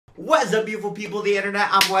What's up, beautiful people of the internet?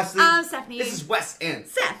 I'm Wesley. I'm Stephanie. This is Wes and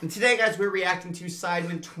Steph. And today, guys, we're reacting to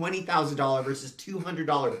Sidemen $20,000 versus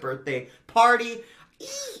 $200 birthday party.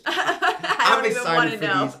 I'm excited for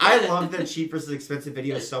these. I love the cheap versus expensive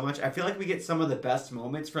videos so much. I feel like we get some of the best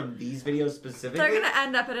moments from these videos specifically. They're going to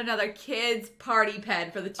end up at another kid's party pen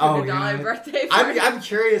for the $200 birthday party. I'm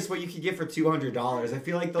curious what you could get for $200. I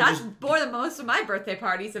feel like that's more than most of my birthday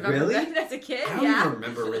parties have ever been as a kid. I don't even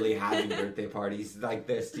remember really having birthday parties like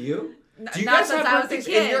this. Do you? Do you Not guys have I birthdays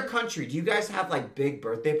in your country? Do you guys have like big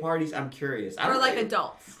birthday parties? I'm curious. For like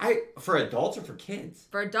adults. For adults or for kids?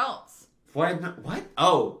 For adults. What?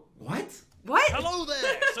 Oh, what? What? Hello there!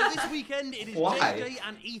 So this weekend it is JJ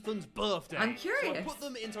and Ethan's birthday. I'm curious. So I put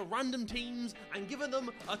them into random teams and given them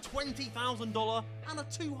a $20,000 and a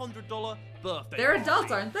 $200 birthday. They're adults,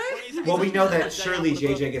 aren't they? Well, we know that surely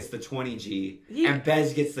JJ gets the 20G and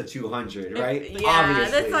Bez gets the 200, right? Yeah,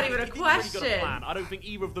 obviously. That's not even a question. Really plan. I don't think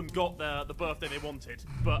either of them got the birthday they wanted.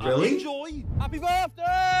 But really? Enjoy! Happy birthday!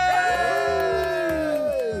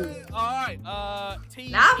 Alright,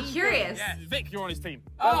 team. Now I'm Ethan. curious. Yeah, Vic, you're on his team.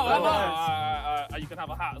 You can have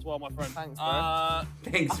a hat as well, my friend. Thanks, bro.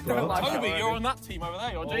 Thanks, bro. Toby, you're on that team over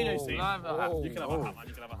there. You're on JJ's team. Can I have a hat? You can have a hat, man.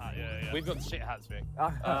 You can have a hat. Yeah. We've got the shit hats, Vic.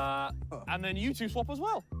 And then you two swap as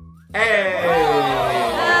well. Hey!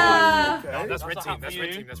 Oh, that's red team. That's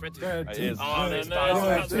red team. That's red team. It is. Oh, then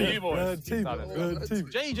that's for you boys. Team.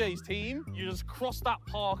 JJ's team, you just cross that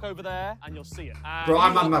park over there and you'll see it. Bro,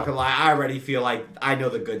 I'm not gonna lie. I already feel like I know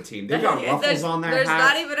the good team. They've got ruffles on their hats. There's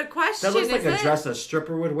not even a question. That looks like a dress a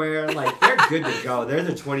stripper would wear. Like, they're good to go. They're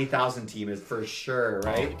the 20,000 team is for sure,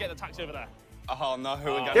 right? Get the taxi over there. Oh no,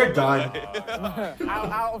 they're done.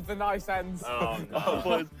 out of the nice ends. Oh, no.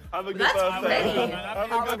 Boys, have a good That's birthday. pretty. Have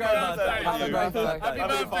a good birthday. Happy birthday.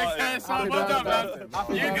 Happy birthday, Sam. Well done, man.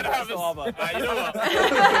 You can have this. You know what?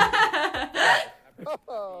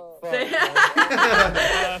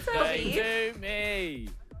 Birthday to me.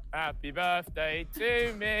 Happy birthday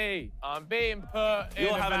to me. I'm being put in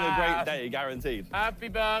You're a having bath. a great day, guaranteed. Happy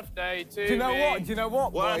birthday to me. Do you know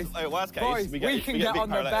what, boys? Worst case, Boys, we can get on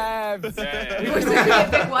the paralytic.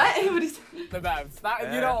 bevs. What? The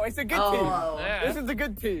bevs. You know, it's a good team. Yeah. This is a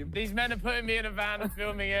good team. These men are putting me in a van and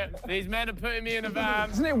filming it. These men are putting me in a van.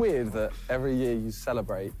 Isn't it weird that every year you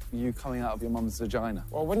celebrate you coming out of your mum's vagina?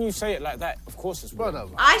 Well, when you say it like that, of course it's weird.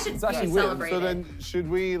 I should be actually weird. celebrated. So then, should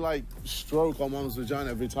we like stroke our mom's vagina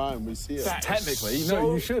every time we see it? Technically,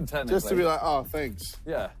 no, you should technically. Just to be like, oh, thanks.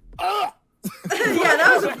 Yeah. Yeah,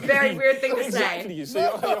 that was a very weird thing to Exactly. say.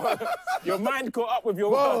 So your mind caught up with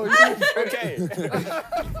your okay.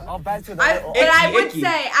 I'll bet you But I would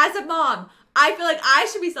say, as a mom, I feel like I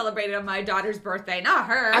should be celebrated on my daughter's birthday, not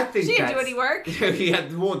her. I think she didn't do any work.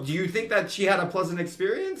 Well, do you think that she had a pleasant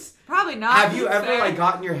experience? Probably not. Have you ever like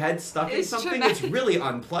gotten your head stuck in something traumatic. that's really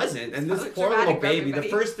unpleasant? And this So poor little traumatic for baby, the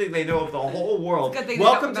everybody. first thing they know of the whole world, It's a good thing they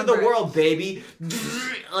welcome don't to the remember it. world, baby.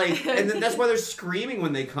 Like, and then that's why they're screaming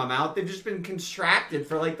when they come out. They've just been contracted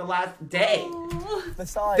for like the last day.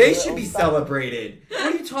 They should be celebrated. What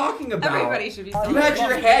are you talking about? Everybody should be You celebrated. had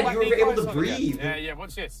your head. You were able to breathe. Yeah,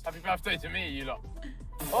 watch this. Happy birthday to me, you lot.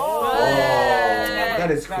 Oh,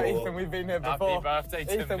 that is Now, cool. Ethan, we've been here before. Happy birthday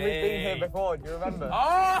to Ethan, me. we've been here before. Do you remember?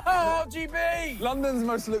 Oh, GB! London's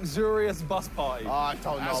most luxurious bus party. Oh, I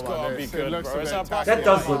don't know That's about gotta this. be It good, looks bro. a It's bit our tacky. That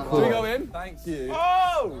does look Should we go cool. in? Thank you.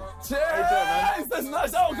 Oh! Cheers! There's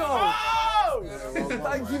nice alcohol.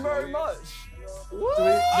 Thank you very much. Do we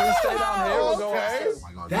stay down here or go upstairs?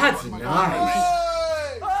 That's nice.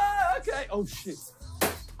 Ah, okay. Oh shit.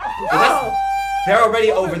 They're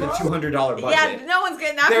already over the $200 budget. Yeah, no one's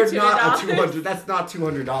getting that There's for not a $200. 200. That's not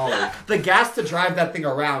 $200. The gas to drive that thing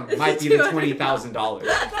around might be the $20,000.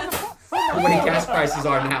 What many gas prices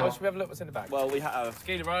are now? Should we have a look what's in the bag? Well, we have.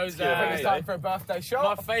 Tequila Rose. It's time for a birthday My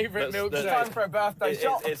shot. favourite That's- It's time milkshake. for a birthday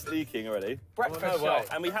shot. It's leaking already. Breakfast shot.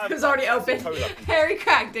 And we have. It was already open. Cola. Harry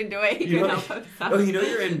cracked into it. He You couldn't know, help himself. oh, you know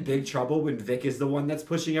you're in big trouble when Vic is the one that's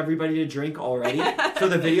pushing everybody to drink already. So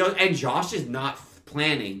the video, and Josh is not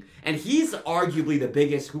planning, and he's arguably the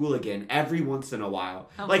biggest hooligan every once in a while.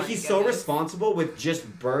 Oh like my he's so goodness. responsible with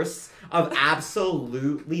just bursts of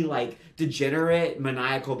absolutely like degenerate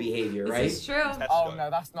maniacal behavior, right? This is true. Oh no,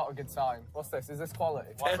 that's not a good sign. What's this? Is this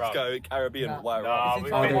quality? Tesco Caribbean No. Wire No, Rum. Is he we-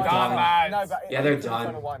 trying to they're wind done. us up? No, but Yeah, they're he's done.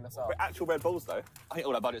 trying to wind us up. But actual Red Bulls though. I think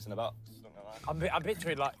all that budget's in about. I'm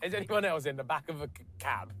picturing like, is anyone else in the back of a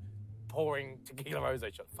cab pouring tequila rose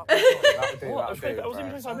shot? Fuck, that would do, What? that would do, That was bro.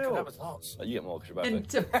 even inside That milk. was lots. You get more because you're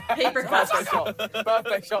birthday. Into paper cups.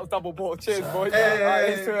 Birthday shots double bought. Cheers, boys.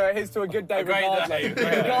 Hey. Here's to a good day, A great regardless. day.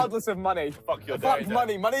 Regardless of money. Fuck your Fuck day.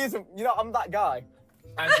 money. Money isn't. You know, I'm that guy.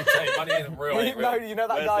 And to say money isn't real. No, you know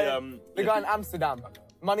that Where's guy. the, The guy in Amsterdam.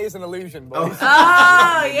 Money is an illusion, boys.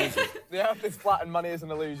 Oh, yeah. The earth is flat and money is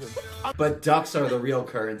an illusion. But ducks are the real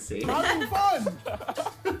currency. I'm having fun!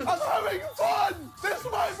 I'm having fun! This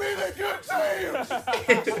might be the good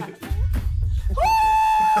team!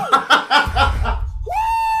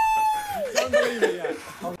 Don't believe it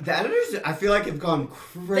yet. The editors, I feel like, have gone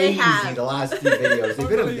crazy have. the last few videos. They've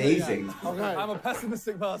been amazing. Okay. I'm a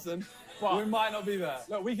pessimistic person, but we might not be there.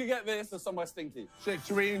 Look, we could get this or somewhere stinky. Shit,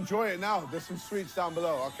 should we enjoy it now? There's some sweets down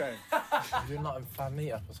below. Okay. You're not a fan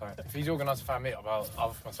meetup or something. If he's organised a fan meetup,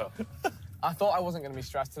 I'll for myself. I thought I wasn't going to be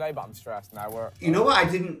stressed today, but I'm stressed now. You know what I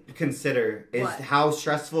didn't consider is What? how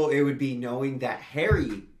stressful it would be knowing that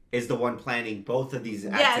Harry is the one planning both of these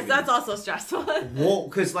activities. Yes, that's also stressful. Well,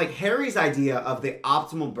 because like Harry's idea of the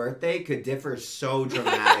optimal birthday could differ so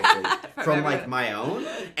dramatically from like my own.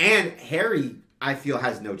 And Harry, I feel,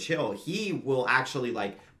 has no chill. He will actually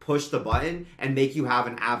like push the button and make you have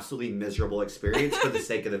an absolutely miserable experience for the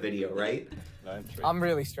sake of the video, right? No, true. I'm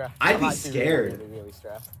really stressed. I'd I'm be actually scared. Really, really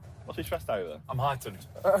stressed. What's he stressed over? I'm heightened.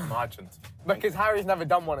 I'm heightened. Because Harry's never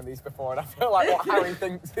done one of these before, and I feel like what Harry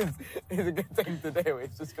thinks is a good thing to do.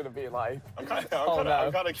 It's just going to be like, I'm kind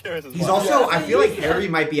no. of curious as He's well. also, I feel like Harry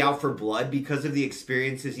might be out for blood because of the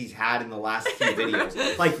experiences he's had in the last few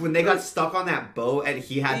videos. Like when they got stuck on that boat and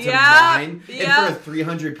he had to mine in front of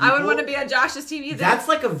 300 people. I wouldn't want to be on Josh's team either. That's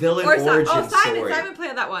like a villain or origin Simon. story. Simon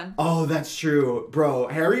played that one. Oh, that's true. Bro,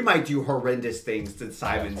 Harry might do horrendous things to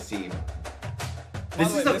Simon's team.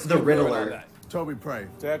 This is the Riddler. Toby, pray.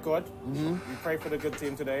 Dear God, we pray for the good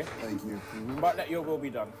team today, Thank you. but let your will be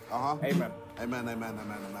done. Uh-huh. Amen. Amen, amen,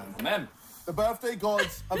 amen, amen. Amen. The birthday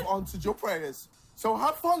gods have answered your prayers. So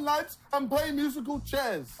have fun, lads, and play musical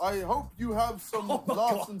chairs. I hope you have some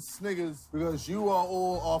laughs and sniggers, because you are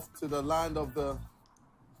all off to the land of the...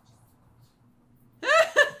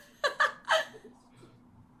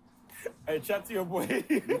 Hey, chat to your boy.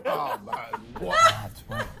 Oh, man. What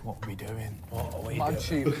are we doing? What are we my doing?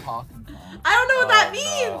 tube park. I don't know what that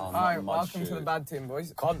means. All right, welcome to the bad team,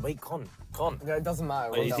 boys. Con. Yeah, it doesn't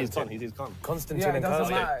matter. He's We'll his go. con. He's his con. Constantine Yeah, it and doesn't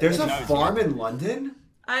Kirsty. matter. There's a farm in London?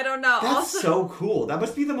 I don't know. That's Also, so cool. That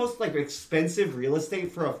must be the most like expensive real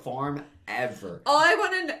estate for a farm ever. all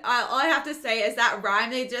I have to say is that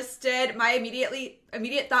rhyme they just did. My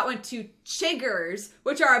immediate thought went to chiggers,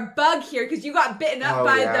 which are a bug here because you got bitten up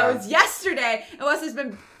by those yesterday. And Wes has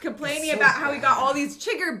been complaining about how he got all these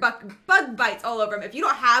chigger bug bites all over him. If you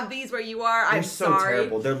don't have these where you are, I'm so sorry.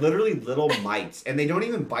 terrible. They're literally little mites, and they don't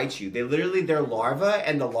even bite you. They're larvae,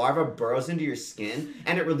 and the larva burrows into your skin,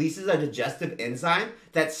 and it releases a digestive enzyme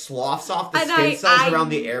that sloughs off the skin cells around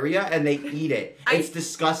the area, and they eat it. It's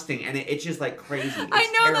disgusting, and it itches like crazy. It's I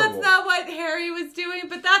know terrible. that's not what Harry was doing,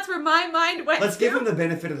 but that's where my mind went. Let's give him the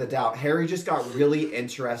benefit of the doubt. Harry just got really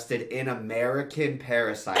interested in American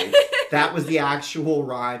Parasite. That was the actual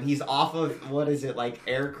rhyme. He's off of, what is it, like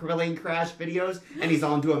airplane crash videos, and he's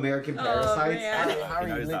on to American Parasites. man. Harry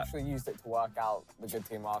knows that. literally used it to work out the good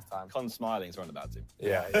team last time. Con's smiling, he's on the bad team.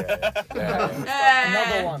 Yeah.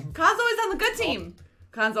 Another one. Con's always on the good team.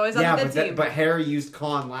 Con's always on Yeah, the good team. but Harry used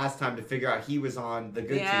Con last time to figure out he was on the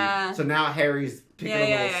good Yeah. team. So now Harry's picking a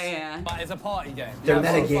little... Yeah. But it's a party game. They're You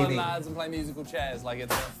have some metagaming. fun, lads, and play musical chairs. Like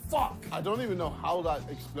it's fuck. I don't even know how that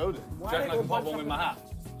exploded. Do you reckon I can pop one with my hat?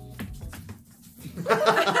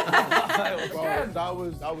 Bro,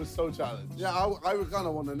 that was so challenging. Yeah, I would kind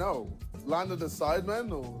of want to know. Land of the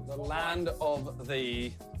Sidemen or... The land of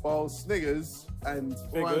the Well, Sniggers and...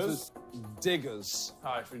 diggers. Diggers.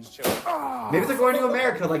 Alright, should we just chill? Maybe they're going to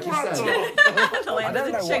America, like you said. The I land don't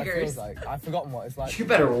of know the what it feels chiggers. like. I've forgotten what it's like. You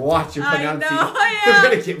better watch your I pronunciation. know, You're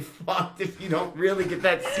gonna get fucked if you don't really get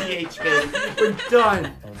that CH thing. We're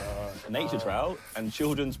done. A nature trail and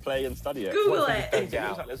children's play and study it. Google What it. if we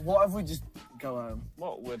just- let's- What if we just go home?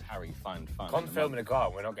 What would Harry find fun? Con filming a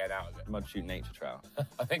car, we're not getting out of it. Mud shoot nature trail.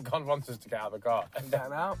 I think Con wants us to get out of the car.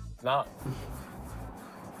 Getting out? No.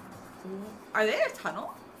 Are they in a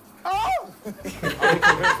tunnel? Oh!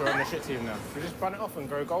 We're on the shit team now. We just run it off and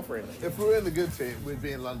go golf for it. If we were in the good team, we'd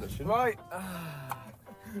be in London. Right.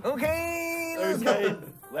 Okay. Okay,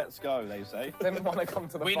 let's go, they say. Didn't want to come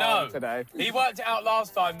to the We farm know. today. He worked it out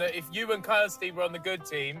last time that if you and Kirsty were on the good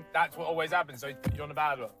team, that's what always happens. So he put you on the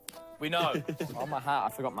bad one. We know. Oh, my hat. I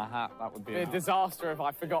forgot my hat. That would be a disaster if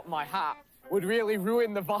I forgot my hat. Would really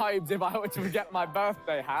ruin the vibes if I were to forget my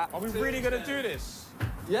birthday hat. Are we really gonna do this?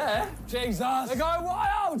 Yeah. Jesus. They're going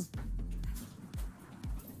wild.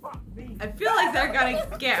 I feel like they're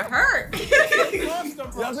gonna get hurt.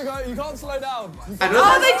 Yeah, have to go. You can't slow down.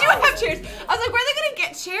 Oh, they do have chairs. I was like, where are they gonna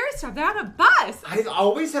get chairs from? They're on a bus. I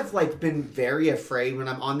always have like been very afraid when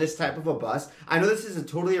I'm on this type of a bus. I know this is a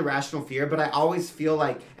totally irrational fear, but I always feel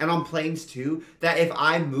like, and on planes too, that if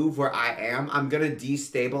I move where I am, I'm gonna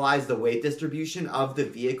destabilize the weight distribution of the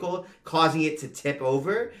vehicle, causing it to tip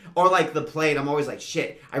over. Or like the plane, I'm always like,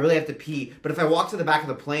 shit, I really have to pee. But if I walk to the back of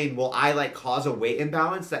the plane, will I like cause a weight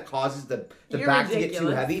imbalance that causes the back to get too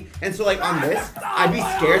heavy? And so like on this, I'd be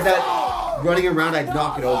scared that running around I'd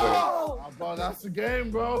knock it over. Oh, bro, that's the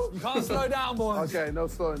game, bro. You can't slow down, boys. Okay, no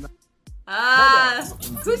slowing down.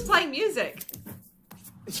 Who's playing music?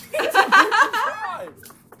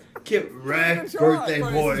 Get wrecked, birthday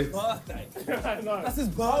boy. That's his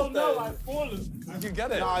birthday. Oh no, I've fallen. Did you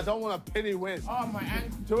get it? No, I don't want a pity win. Oh, my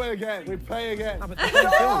ankle. Do it again. We play again.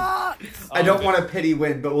 I don't want a pity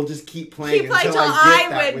win, but we'll just keep playing Keep playing until till I get I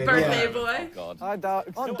that win, win. birthday Yeah. boy. God.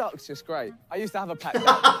 Aren't ducks just great? I used to have a pet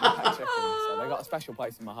duck, pet chicken, so they got a special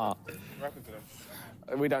place in my heart. What happened to them?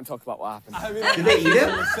 We don't talk about what happened. I mean, Did they eat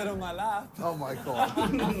him? Sit on my lap. Oh my god.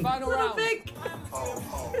 Final round.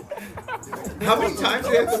 How many times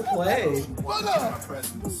do we have to play?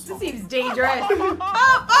 This seems dangerous.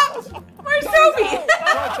 Oh, where's Toby?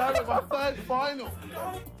 My third final.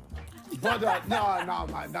 Brother, no,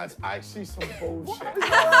 man, that's actually some bullshit.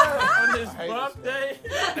 On his birthday?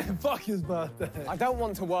 Fuck his birthday. I don't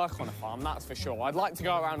want to work on a farm, that's for sure. I'd like to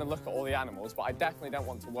go around and look at all the animals, but I definitely don't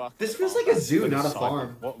want to work. This feels like a zoo, not a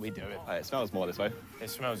farm. What are we doing? It smells more this way. It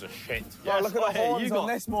smells of shit. Bro, look at the horns on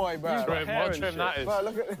this boy, bro. What trim that is. Bro,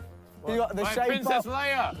 look at you got the shape Princess up.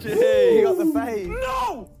 Leia. You got the face.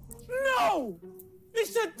 No!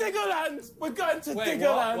 It's a Diggerland! We're going to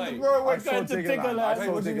Diggerland, Wait, bro! We're I saw going to Diggerland. I saw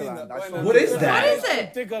Diggerland! What do you mean Diggerland. that? I saw What is that? What is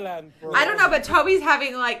it? Diggerland, bro. I don't know, but Toby's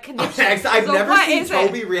having like conniptions. I've So never what seen is it?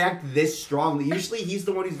 Toby react this strongly. Usually he's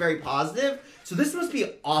the one who's very positive, so this must be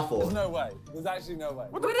awful. There's no way. There's actually no way.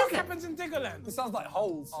 What is it? happens in Diggerland? It sounds like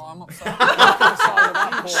holes. Oh, I'm upset.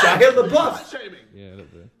 Shia LaBeouf. Yeah, a little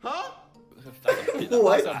bit. Huh?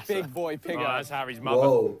 What? That's a big boy pig. Oh, that's Harry's mother.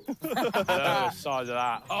 Whoa. Look at the size of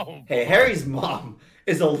that. Oh, Hey, Harry's mom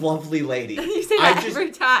is a lovely lady. You say that every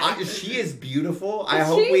time. She is beautiful. I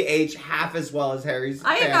hope we age half as well as Harry's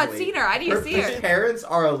I have family. not seen her. I need to see His her. parents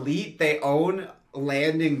are elite. They own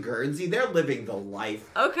land in Guernsey. They're living the life.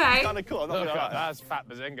 Okay. Kind of cool. I'm not look gonna at lie. that's Fat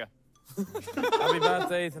Bazinga. Happy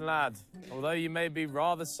birthday, Ethan lad. Although you may be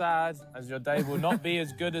rather sad, as your day will not be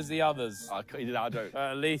as good as the others. You did that joke.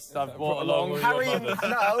 At least I've brought along Harry, your mother.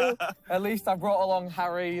 no. At least I brought along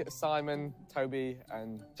Harry, Simon, Toby,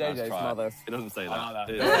 and JJ's mother. It doesn't say that. I like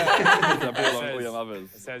that. Yeah. I brought along all your mothers.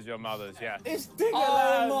 It says your mothers, yeah. It's Diggerland!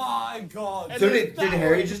 Oh my god! So did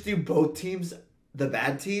Harry just do both teams the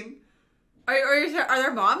bad team? Are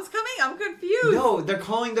their moms coming? I'm confused. No, they're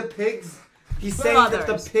calling the pigs. He's saying that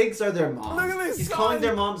the pigs are their moms. Look at this He's guy. calling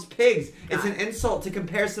their moms pigs. It's an insult to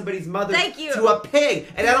compare somebody's mother Thank you. to a pig,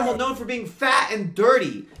 an animal known for being fat and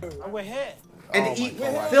dirty. And we're here. And to eat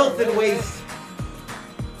filth and waste.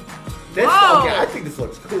 This, Whoa. okay, I think this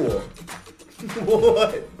looks cool.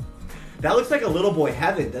 What? That looks like a little boy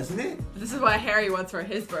heaven, doesn't it? This is what Harry wants for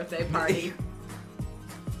his birthday party.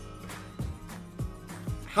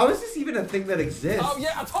 How is this even a thing that exists? Oh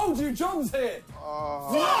yeah, I told you, John's here.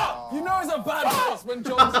 What? You know it's a bad boss when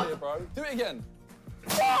John's here, bro. Do it again.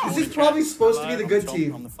 This is probably supposed to be the good Tom,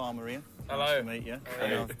 team. I'm the farmer Ian. Hello. Nice to meet you.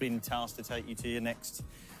 And I've been tasked to take you to your next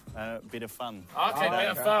bit of fun. Okay, bit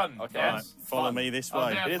of fun. Okay. Yes. Right, follow me this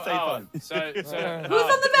way. Yeah, Did it say fun? So who's on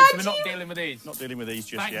the bad We're not dealing with these. Not dealing with these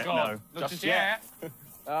just Thank yet, God. no. Not just yet.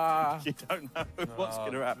 You don't know what's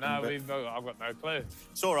going to happen. No, but I've got no clue.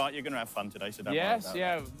 it's all right, you're going to have fun today, so don't Yes, worry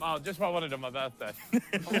yeah. Oh, just what I wanted on my birthday.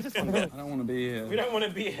 I don't want to be here. We don't want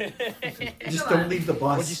to be here. Just don't leave the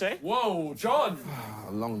bus. What'd you say? Whoa, John.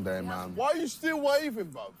 A long day, man. Why are you still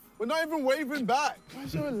waving, bro? We're not even waving back. Why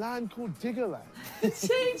is there a land called Diggerland?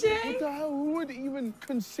 JJ. What the hell? Who would even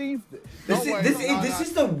conceive this? This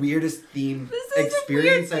is the weirdest theme This is a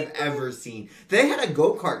experience weird I've thing. ever seen. They had a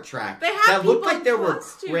go-kart track They had that looked people like there in were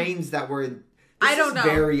costume. cranes that were in. I don't know.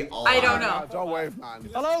 Very odd. I don't know. Don't wave, man.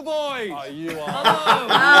 Hello, boys. Oh, you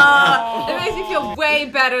are. It makes me feel way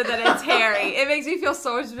better than it's Harry. It makes me feel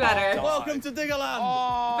so much better. Welcome to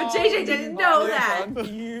Diggerland. But JJ didn't know that.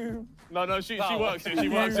 You. No, she works it. She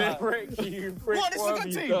works it. Prick, you prick. What? This is a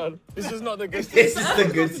good team. This is not the good This is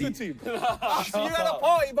the good team. So you had a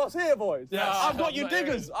party bus here, boys? Yeah, I've got your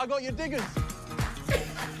diggers. I got your diggers.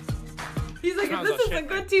 He's like, if Sounds this like is the shit,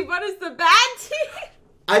 good team, what is the bad team?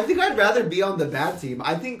 I think I'd rather be on the bad team.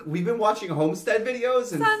 I think we've been watching homestead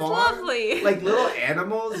videos and Sounds farm, lovely. like little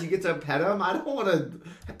animals. You get to pet them. I don't want to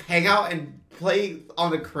hang out and play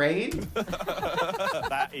on a crane?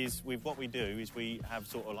 That is, what we do is we have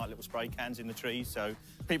sort of like little spray cans in the trees, so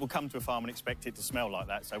people come to a farm and expect it to smell like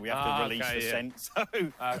that, so we have to release the scent. So,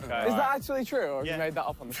 is that actually true, or have you made that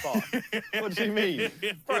up on the spot? What do you mean?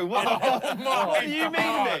 Bro, what do you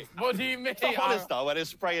mean, Nick? What do you mean? It's not Hollister where there's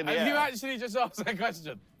spray in the air. Have you actually just asked that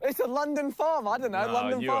question? It's a London farm, I don't know. No,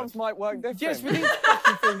 London farms might work different. Yes, with these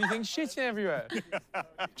fucking filthy things shitting everywhere.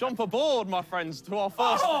 Jump aboard, my friends, to our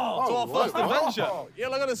first adventure. Yeah,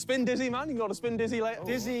 look at the spin dizzy, man. You got to spin dizzy later.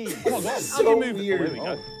 Dizzy. Oh my God. So weird.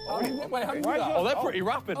 Wait, how do you do that? Oh, they're pretty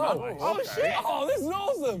rapid, man. Oh, shit. Oh, this is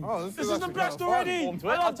awesome. Oh, This is the best already.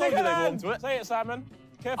 I told you they warmed to it. Say it, Simon.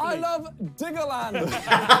 Carefully. I love Diggerland.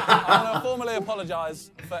 I want to formally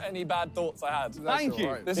apologise for any bad thoughts I had. Thank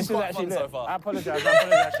you. This is quite fun so far. I apologise.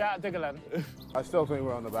 Shout out Diggerland. I still think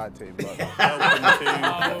we're on the bad team, but...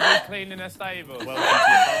 We're cleaning a stable. Welcome to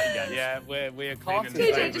your party game. Yeah, we're cleaning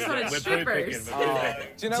TJ the just stable. wanted We're strippers.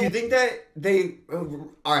 Do you think that they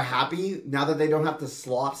are happy now that they don't have to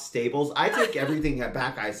slop stables? I take everything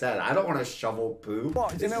back I said. I don't want to shovel poo.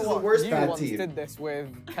 What? Do you know what? The worst you bad once team. did this with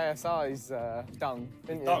KSI's dung,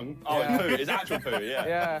 didn't you? Dung? Oh, yeah. poo. It's actual poo,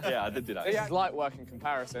 yeah. Yeah. I did do that. It's light work in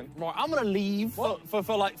comparison. Right, I'm going to leave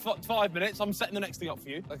for like 5 minutes. I'm setting the next thing up for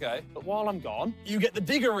you. Okay. But while I'm gone, you get the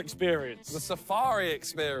digger experience. The safari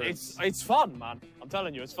experience. It's fun, man. I'm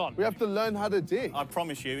telling you, it's fun. We have to learn how to dig. I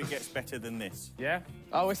promise you, it gets better than this. Yeah?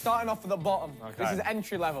 Oh, we're starting off at the bottom. Okay. This is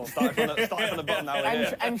entry level. Starting from the bottom now.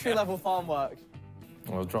 Entry level farm work.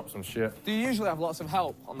 We'll drop some shit. Do you usually have lots of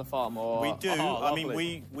help on the farm, or? We do. Oh, I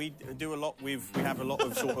mean, we do a lot with. We have a lot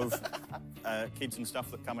of sort of kids and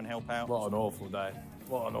stuff that come and help out. What an awful day.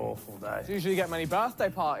 What an awful day. Do you usually get many birthday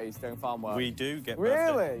parties doing farm work? We do get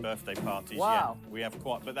birthday parties. Wow. Yeah, we have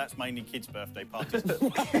quite, but that's mainly kids' birthday parties.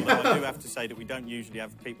 Although I do have to say that we don't usually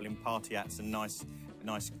have people in party hats and nice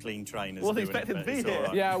clean trainers. Wasn't expected to be here.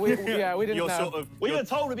 Right. Yeah, we didn't You're know. sort of. We were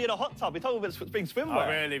told to be in a hot tub. We told it's being swimwear.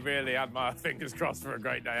 I really had my fingers crossed for a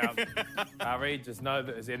great day out. Harry, just know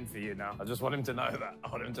that it's in for you now. I just want him to know that. I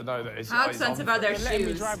want him to know that it's How expensive are their Let me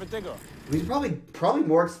shoes? drive a digger. He's probably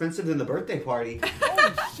more expensive than the birthday party.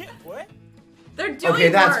 Holy shit, boy. They're doing Okay,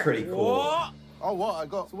 that's work. pretty cool. What? Oh, what? I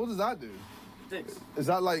got... So what does that do? Is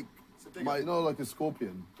that like... like a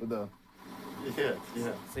scorpion with a... Yeah.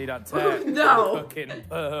 See that tape? No. I'm cooking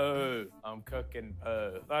poo. I'm cooking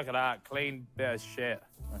poo. Look at that. Clean bit of shit.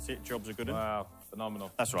 That's it. Jobs are good. Wow.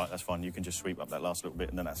 Phenomenal. That's right. That's fine. You can just sweep up that last little bit,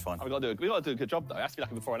 and then that's fine. We got to do a good job though. It has to be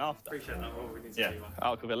like a before and after. Appreciate that. Well, we need Yeah.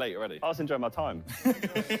 Oh, we're late already. I was enjoying my time.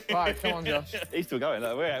 Right, come on, Josh. He's still going.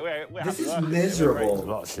 We're This happy is working. There's a miserable.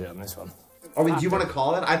 lot of shit on this one. I mean, do you want to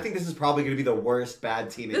call it? I think this is probably going to be the worst bad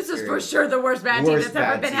team This is experience. for sure the worst bad team that's ever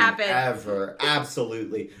bad been team happened. Ever.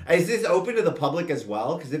 Absolutely. Is this open to the public as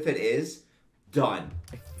well? Because if it is, done.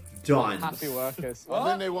 Done. Happy workers. I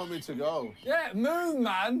think they want me to go. Yeah, move,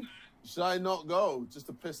 man. Should I not go, just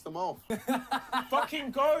to piss them off?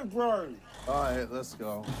 Fucking go, bro. All right, let's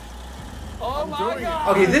go. Oh my doing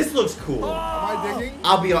God. Okay, this looks cool. Am I digging?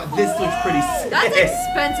 I'll be honest, this looks pretty sick. That's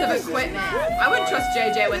expensive equipment. I wouldn't trust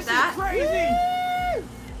JJ with that. Crazy.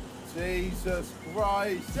 Jesus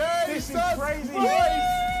Christ. This is Jesus crazy. Christ.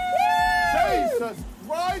 Jesus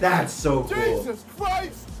Christ. That's so cool. Jesus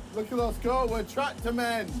Christ. Look at us go. We're tractor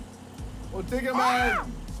men. We're digger men.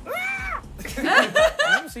 I've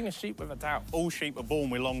never seen a sheep with a tail. All sheep are born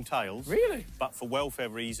with long tails. Really? But for welfare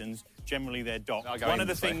reasons, generally they're docked. I'll go One in of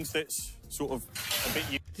the this way. things that's sort of a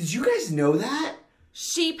bit... Did you guys know that?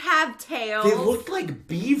 Sheep have tails. They looked like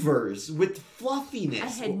beavers with fluffiness. I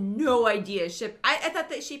had no idea. I thought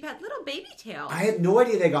that sheep had little baby tails. I had no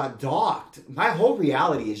idea they got docked. My whole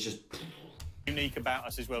reality is just... unique about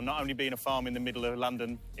us as well, not only being a farm in the middle of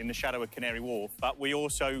London in the shadow of Canary Wharf, but we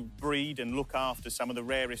also breed and look after some of the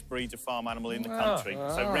rarest breeds of farm animal in the country.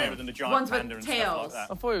 So rarer than the giant Ones with panda and tails. stuff like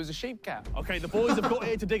that. I thought it was a sheep cat. Okay, the boys have got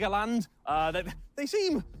here to dig a land. They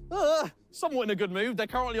seem somewhat in a good mood. They're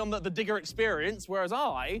currently on the digger experience, whereas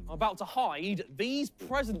I'm about to hide these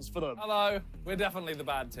presents for them. Hello. We're definitely the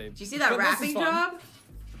bad team. Did you see that But this is wrapping fun. job?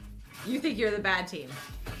 You think you're the bad team.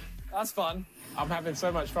 That's fun. I'm having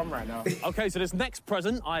so much fun right now. Okay, so this next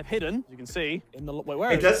present I've hidden, as you can see, in the... Wait, where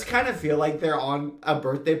It is it? does kind of feel like they're on a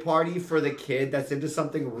birthday party for the kid that's into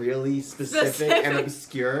something really specific and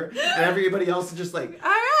obscure, and everybody else is just like, all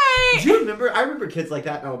right. Do you remember? I remember kids like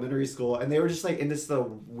that in elementary school, and they were just like into the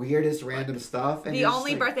weirdest random stuff. And The you're just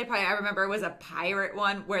only like, birthday party I remember was a pirate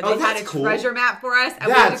one where Oh, they had that's a cool. treasure map for us, and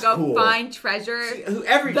we had to That's go cool. find treasure.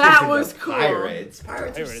 Every That kid's into was cool. Pirates are Here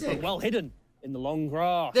it is, sick. well hidden in the long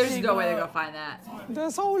grass. There's no way to go find that.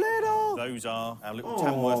 They're so little. Those are our little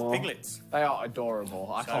Tamworth piglets. They are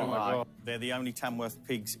adorable. I can't lie. They're the only Tamworth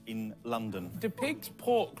pigs in London. Do pigs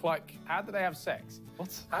pork, like, how do they have sex?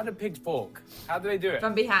 What? How do pigs pork? How do they do it?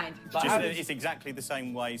 From behind. It's exactly the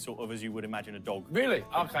same way, sort of, as you would imagine a dog. Really?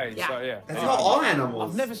 Okay, Yeah. so yeah. That's not all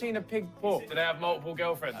animals. I've never seen a pig pork. Do they have multiple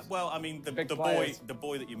girlfriends? Well, I mean, the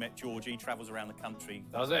boy that you met, George, he travels around the country.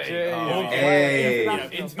 Does it? Hey.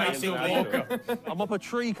 International walker. I'm up a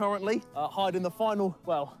tree currently, hiding the final.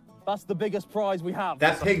 Well, that's the biggest prize we have.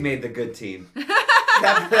 That pig made the good team.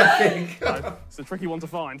 that pig. It's a tricky one to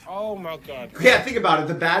find. Oh my god. Yeah, think about it.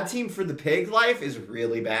 The bad team for the pig life is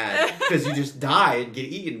really bad because you just die and get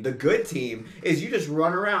eaten. The good team is you just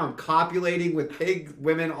run around copulating with pig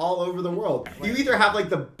women all over the world. You either have like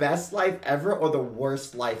the best life ever or the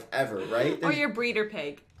worst life ever, right? Or your breeder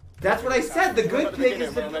pig. That's what I said. The good pig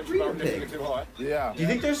is the breeder pig. Yeah. Do you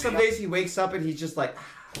think there's some days he wakes up and he's just like,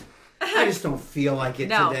 I just don't feel like it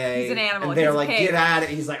No, today. he's an animal. And they're He's a like, pig. get at it.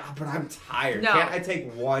 He's like, oh, but I'm tired. No. Can't I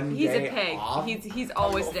take one He's day a pig. off? He's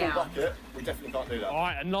always down. We definitely can't do that. All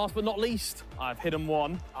right, and last but not least, I've hidden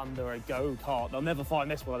one under a go-kart. They'll never find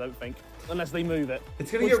this one, I don't think, unless they move it.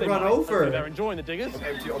 It's gonna get run over. Hopefully they're enjoying the diggers.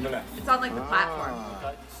 Empty it on the left. It's on like the platform.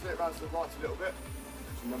 Okay, slip round to the right a little bit.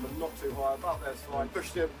 Remember, not too high, about there's fine. Push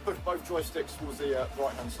both joysticks towards the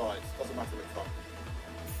right-hand side. Doesn't matter which one.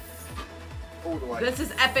 All the way. This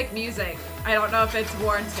is epic music. I don't know if it's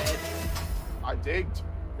warranted. I digged.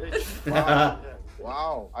 Wow.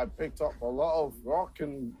 Wow. I picked up a lot of rock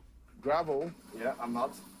and gravel. Yeah, and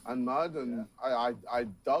mud. And mud, and I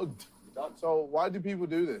dug. So why do people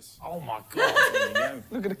do this? Oh my god. There you go.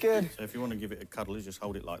 Look at the kid. So if you want to give it a cuddle, you just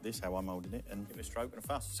hold it like this, how I'm holding it, and give it a stroke and a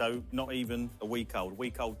fuss. So not even a week old.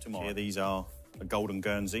 Week old tomorrow. Here, these are a golden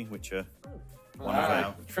Guernsey, which are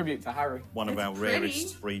one Tribute to Harry. of our pretty.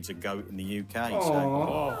 rarest breeds of goat in the UK. Aww. So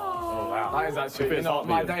Oh wow. That is actually, you know,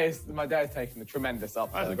 my day is taking a tremendous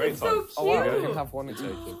up. That's a great So time. cute. Oh wow, you can have one and take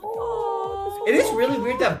it. It is really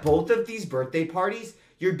weird that both of these birthday parties,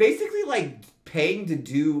 you're basically like paying to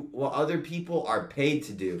do what other people are paid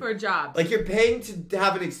to do. For a job. Like you're paying to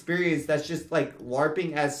have an experience that's just like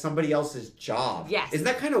LARPing as somebody else's job. Yes. Isn't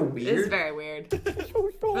that kind of weird? It is very weird.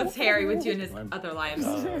 That's Harry would do in his other lives.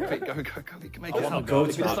 go. I want to go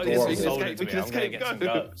to the store. We can escape. Get some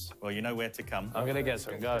goats. Well, you know where to come. I'm gonna get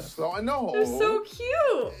some goats. So in the hole. They're so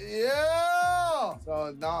cute. Yeah.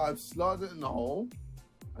 So now I've slotted it in the hole.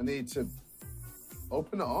 I need to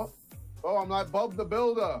open it up. Oh, I'm like Bob the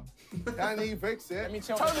Builder. Can he fix it? Let me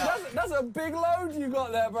tell Tony, you. that's a big load you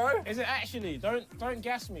got there, bro. Is it actually? Don't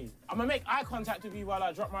gas me. I'm gonna make eye contact with you while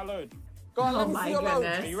I drop my load. Go on, Oh let me my see your load.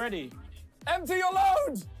 goodness. Are you ready? Empty your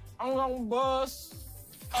load. I'm gonna bust.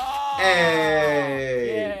 Oh,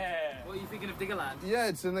 Hey. yeah. What are you thinking of Diggerland? Yeah,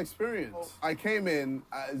 it's an experience. I came in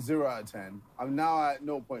at 0 out of 10. I'm now at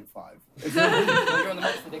 0.5. You're on the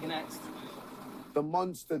monster digger next. The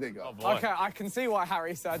monster digger. Oh, boy. Okay, I can see why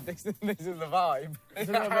Harry said this is the vibe. It's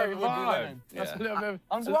a little bit Harry of would a be vibe. living. That's a little bit.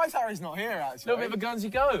 I'm surprised Harry's not here, actually. A little bit of a Guernsey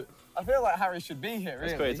goat. I feel like Harry should be here,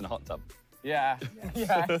 Let's really. put it in a hot tub. Yeah.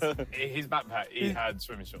 Yeah. His backpack, he had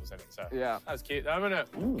swimming shorts in it, so Yeah. that's cute. I'm gonna.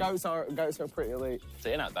 Goats are pretty elite. So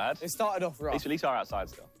you're not bad. It started off rough. At least are outside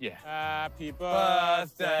still. Yeah. Happy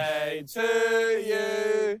birthday to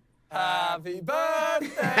you. Happy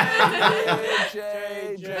birthday,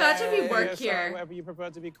 JJ. Imagine if you work here. Whatever you prefer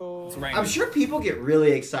to be called. I'm sure people get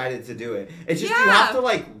really excited to do it. It's just you Yeah. have to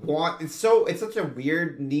like want. It's such a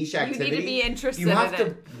weird niche You activity. need to be interested You have in to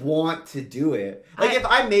it. want to do it. Like if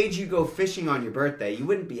I made you go fishing on your birthday, you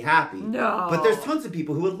wouldn't be happy. No. But there's tons of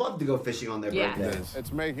people who would love to go fishing on their Yeah. birthdays.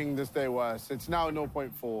 It's making this day worse. It's now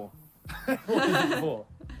 0.4. Four.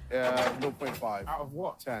 Yeah, 0.5. Out of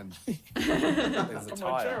what? 10. There's a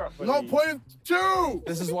tire. 0.2!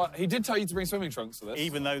 This is what he did tell you to bring swimming trunks to this.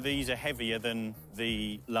 Even though these are heavier than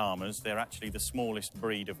the llamas, they're actually the smallest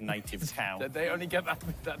breed of native cow. They only get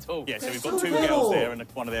that tall. Yeah, so we've so got two little. girls there and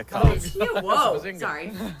one of their Oh, calves. it's cute. Whoa. Bazinga. Sorry.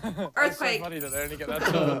 It's so Earthquake. funny that they only get that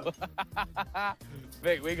tall.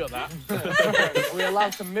 Vic, we got that. We're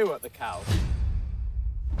allowed to moo at the cow.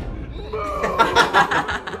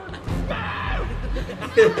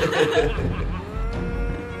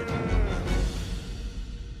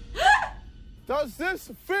 Does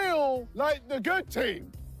this feel like the good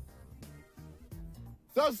team?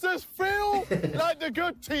 Does this feel like the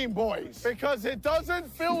good team, boys? Because it doesn't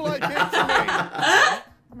feel like it to me.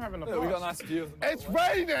 I'm having a We got a blast. nice view of them. It's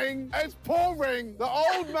raining, it's pouring, the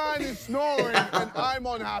old man is snoring, and I'm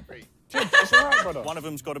unhappy. It's all right, brother. One of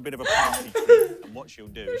them's got a bit of a party trick, and what she'll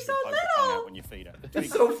do is she'll so poke her tongue little. out when you feed her.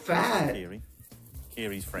 It's so fat.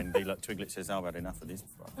 Kiri's friendly. Look, Twiglet says, I've had enough of this.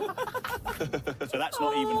 So that's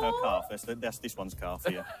not even her calf. That's this one's calf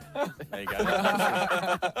here. There you go.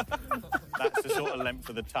 That's the sort of length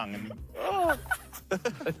of the tongue. And...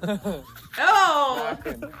 Oh!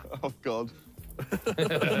 Oh, God.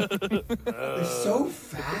 They're so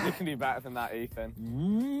fat. You can do better than that, Ethan.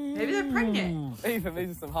 Maybe they're pregnant. Ethan,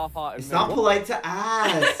 these are some half-hearted It's not polite to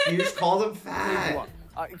ask. You just call them fat.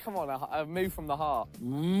 Come on, a move from the heart.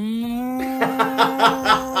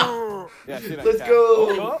 Yeah, Let's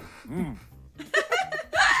go.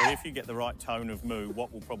 So if you get the right tone of moo,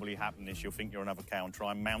 what will probably happen is you'll think you're another cow and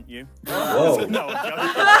try and mount you. Whoa. No, I'm joking.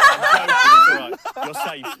 It's all right. You're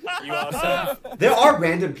safe. You are safe. There are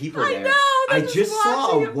random people there. I know. I just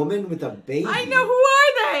saw a woman with a baby. I know. Who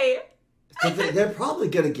are they? So they're probably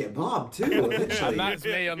gonna get mobbed too eventually. And that's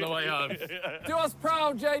me on the way home. Do us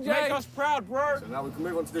proud, JJ. Make us proud, bro. So now we can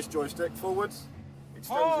move on to this joystick. Forwards.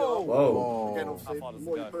 Extends Oh. your arm. Whoa. Again, obviously, the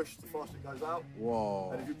more you push, the faster it goes out. Whoa.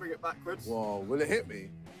 And if you bring it backwards. Whoa. Will it hit me?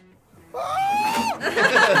 Knowing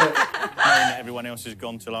that everyone else has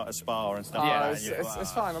gone to like a spa and stuff like that.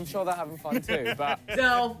 It's fine. I'm sure they're having fun too. But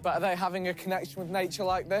No. But are they having a connection with nature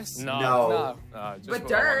like this? No. Just But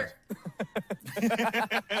dirt.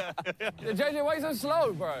 JJ, why are you so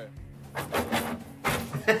slow, bro?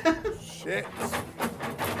 Shit.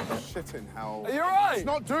 Shitting hell. Are you alright? It's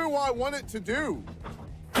not doing what I want it to do.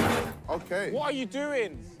 Okay. What are you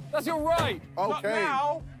doing? That's your right. Not Okay.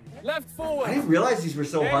 now. Left I forward. didn't realize these were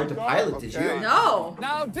so hard to pilot, did Okay. you? No.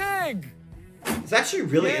 Now dig. It's actually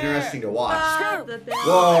really interesting to watch. Scoop.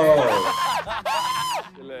 Whoa.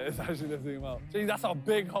 It's actually lifting him up. Gee, that's a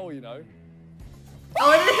big hole, you know.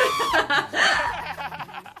 Oh,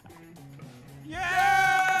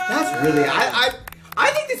 That's really I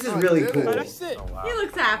think this is really cool. That's it. he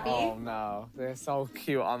looks happy. Oh no, they're so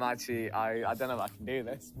cute. I'm actually, I don't know if I can do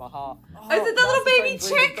this. My heart. Is it the little baby That's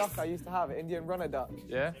the same breed of chicks? duck I used to have, Indian runner duck.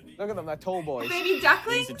 Yeah. Look at them, they're tall boys. Baby These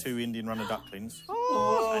ducklings? are 2 Indian runner ducklings.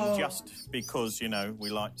 Oh. And just because, you know, we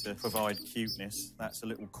like to provide cuteness, that's a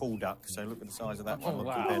little cool duck. So look at the size of that one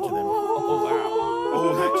compared to them.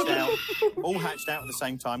 All hatched out at the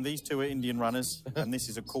same time. These 2 are Indian runners, and this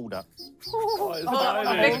is a cool duck. Which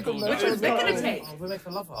one's Vic gonna take? We make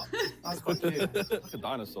a love heart. That's quite cute. Like a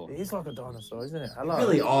dinosaur. It is like a dinosaur, isn't it? I They love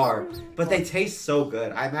really it. are, but they taste so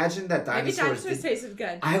good. I imagine that Maybe dinosaurs. dinosaurs tasted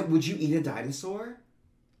good. Would you eat a dinosaur?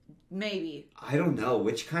 Maybe. I don't know.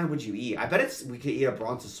 Which kind would you eat? I bet we could eat a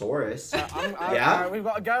brontosaurus. Yeah? We've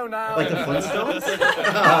got to go now. Like the Flintstones?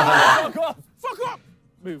 Fuck off! Fuck off!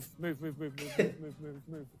 Move.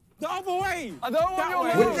 The other way! I don't want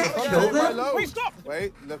your Wouldn't that kill them? Wait, stop!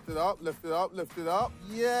 Wait, lift it up, lift it up, lift it up.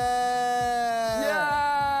 Yeah!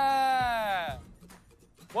 Yeah!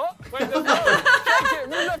 What? Wait, no. Take it,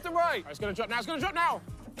 move left and right. It's gonna drop now,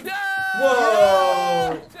 Yeah!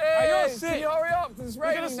 Whoa! Hey, you're can sick. you hurry up? 'Cause it's Look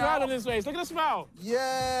at the raining smile now. on his face. Look at the smile.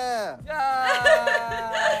 Yeah!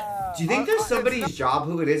 Yeah! Do you think there's somebody's job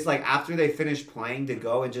who it is, like, after they finish playing to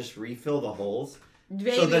go and just refill the holes?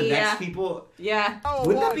 Maybe, So the yeah. next people... Yeah.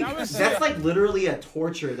 Wouldn't that be... that was- That's like literally a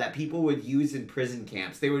torture that people would use in prison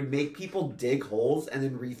camps. They would make people dig holes and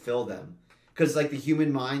then refill them. Because, like, the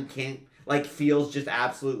human mind can't... Like, feels just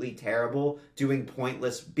absolutely terrible doing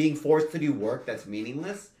pointless... Being forced to do work that's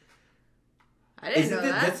meaningless. I didn't know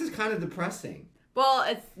that. This is kind of depressing. Well,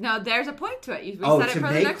 there's a point to it. You Oh, reset it to for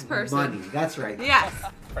the make next person. money. That's right. Yes.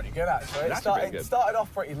 Pretty good, actually. That's pretty good. It started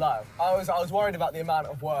off pretty low. I was worried about the amount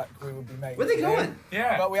of work we would be making. Where are they going?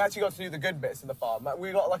 Yeah. But we actually got to do the good bits of the farm.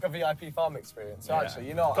 We got like a VIP farm experience. So actually,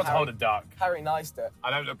 you know what? Got to hold a duck. Harry niced it. I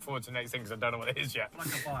don't look forward to the next thing because I don't know what it is yet. Like a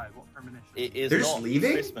vibe, what premonition? It is They're just not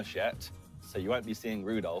leaving? Christmas yet, so you won't be seeing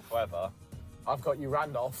Rudolph. However, I've got you,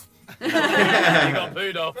 Randolph. You got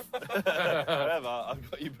booed off. I've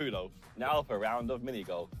got you, Rudolph. Now for a round of mini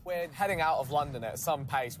golf. We're heading out of London at some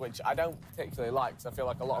pace, which I don't particularly like, because I feel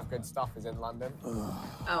like a lot of good stuff is in London.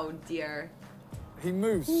 Oh, dear. He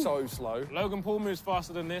moves so slow. Logan Paul moves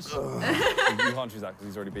faster than this. You can't choose that because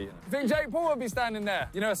he's already beaten. I think Jake Paul would be standing there.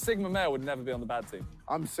 You know, a Sigma male would never be on the bad team.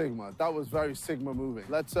 I'm Sigma. That was very Sigma moving.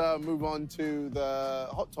 Let's move on to the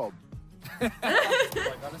hot tub.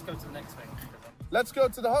 Let's go to the next thing. Let's go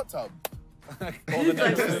to the hot tub. He's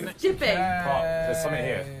like skipping. There's something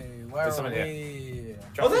here. There's something here.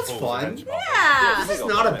 Oh, that's fun. Yeah. This is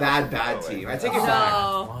not a bad team. I take it back.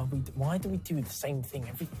 No. Why do we do the same thing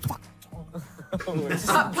every fucking time?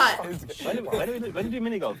 Putt. When did we do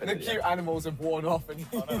mini golf? The cute animals have worn off and You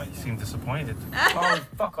seem disappointed. Oh,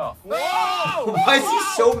 fuck off. Why is he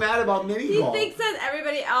so mad about mini He golf? thinks that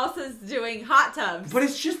everybody else is doing hot tubs. But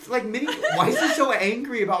it's just like mini. Why is he so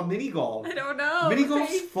angry about mini golf? I don't know. Mini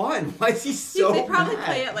golf's fun. Why is he so They probably mad?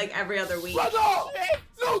 play it like every other week.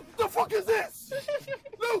 Luke, the fuck is this?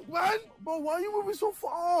 Luke, man! Bro, why are you moving so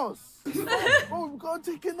fast? Oh, we've got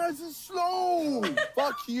to take it nice and slow.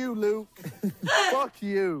 Fuck you, Luke. Fuck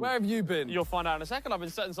you. Where have you been? You'll find out in a second. I've been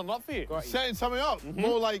setting something up for you. Setting something up?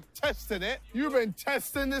 More like testing it. You've been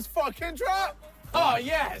testing this fucking trap? Oh,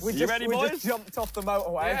 yes. We just jumped off the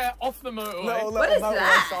motorway. Yeah, off the motorway. What is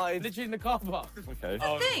that? Side. Literally in the car park. Okay.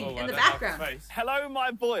 Thing in the background. Hello,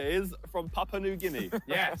 my boys from Papua New Guinea.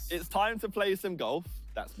 Yes. It's time to play some golf.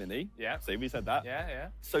 That's Minnie. Yeah. See, we said that. Yeah, yeah.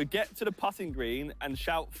 So get to the putting green and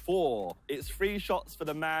shout 4. It's 3 shots for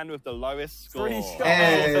the man with the lowest score. 3 shots.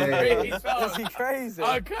 Hey. Is he crazy?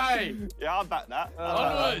 Okay. Yeah, I'll back that.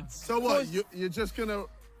 Onwards. So what? You're just gonna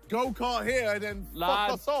go-kart here and then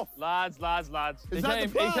fuck us off? Lads. Is that the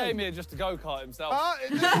plan? He came here just to go-kart himself.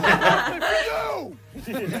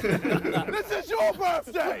 This is your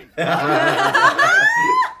birthday! That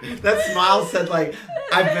smile said, like,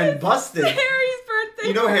 I've been busted. Harry's birthday.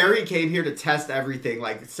 You know, Harry came here to test everything,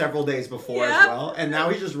 like, several days before as well. And now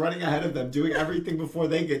he's just running ahead of them, doing everything before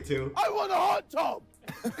they get to. I want a hot tub!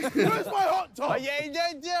 Where's my hot tub?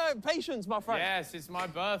 Yeah. Patience, my friend. Yes, it's my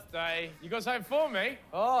birthday. You got something for me?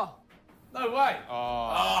 Oh. No way.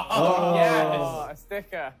 Oh. Yes. Oh, a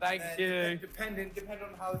sticker. Thank you. Depending on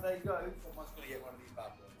how they go, someone's going to get one of these bad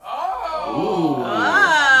boys.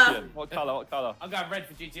 Oh. What colour? I'm going red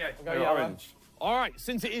for GTA. I'll go orange. All right,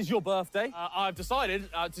 since it is your birthday, I've decided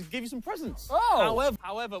to give you some presents. Oh.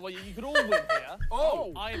 However, well, you could all win here.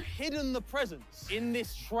 I have hidden the presents in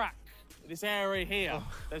this track, this area here.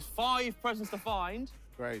 There's 5 presents to find.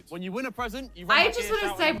 Great. When you win a present, you run I back just here, want to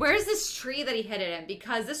shout say, out. where's this tree that he hid it in?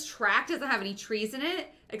 Because this track doesn't have any trees in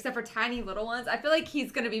it, except for tiny little ones. I feel like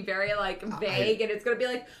he's going to be very, like, vague, and it's going to be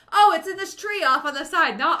like, oh, it's in this tree off on the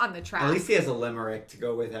side, not on the track. At least he has a limerick to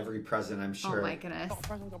go with every present, I'm sure. Oh, my goodness. Got a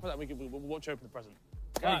present. We'll watch you open the present.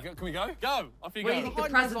 Can we go? Go. Off you What go. do you think the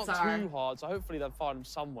Hiding one's presents not are? too hard, so hopefully they'll find them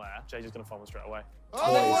somewhere. JJ's going to find one straight away.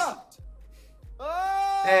 Oh!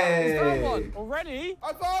 Oh! Hey! Found one already?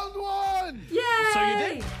 I found one! Yay! So you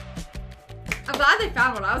did? I'm glad they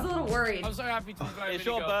found one. I was a little worried. I'm so happy to be It's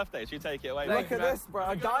your birthday, so you take it away. Look at this, bro.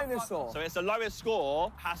 A dinosaur. So it's the lowest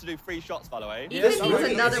score, has to do 3 shots, by the way. Ethan This needs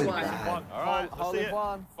really another isn't one. bad. All right, let's Hole see in it.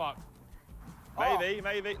 one. Fuck. Maybe,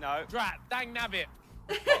 no. Drat, dang nabbit.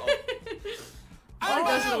 Oh,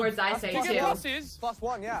 those are the words I say, You get too. pluses.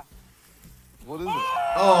 +1, yeah. What is it?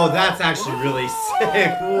 Oh, that's actually really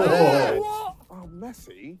sick. Whoa. Oh,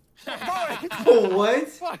 Messi? Oh, what?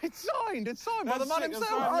 It's signed by the man himself.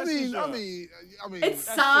 I mean. It's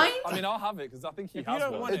signed? I mean, I'll have it because I think he If you has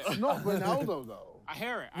don't one. want it. It's not Ronaldo, though. I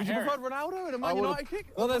hear it. Would you prefer Ronaldo in a I Man would've- United kick?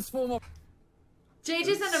 Well, there's 4 more.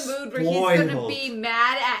 JJ's in a mood where he's Spoiled. going to be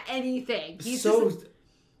mad at anything. He's So... just,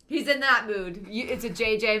 he's in that mood. It's a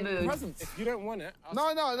JJ mood. Presents. If you don't want it,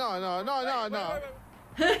 No.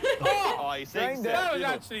 Oh, he sings it. that was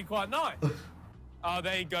actually quite nice. Oh,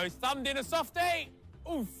 there you go. Thumbed in a softie.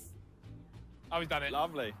 Oof. Oh, he's done it.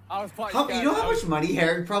 Lovely. I was quite You scared. know how much money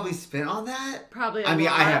Harry probably spent on that? Probably a I mean,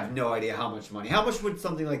 lot. I have no idea how much money. How much would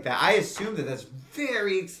something like that? I assume that that's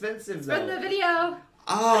very expensive, From the though. video.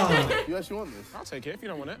 Oh. You actually want this? I'll take it if you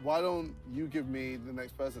don't want it. Why don't you give me the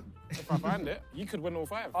next present? If I find it, you could win all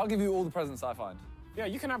 5. I'll give you all the presents I find. Yeah,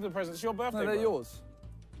 you can have the presents. It's your birthday. No, they're bro. yours.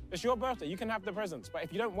 It's your birthday. You can have the presents. But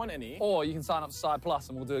if you don't want any, Or you can sign up to Side Plus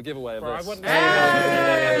and we'll do a giveaway of bro, I this. wouldn't.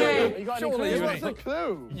 Hey! You got Surely any you clues? What's the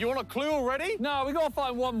clue? You want a clue already? No, we gotta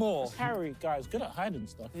find one more. Harry, guys, good at hiding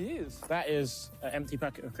stuff. He is. That is an empty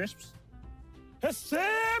packet of crisps.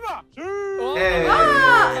 Hesema! Hey.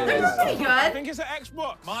 Ah, that's pretty I good. think it's an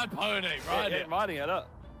Xbox. My pony, ride it. Riding it up.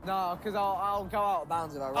 No, because I'll go out of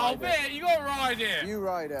bounds if I Oh, ride it. man, you gotta ride it. You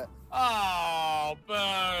ride it. Oh,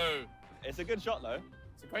 boo. It's a good shot, though.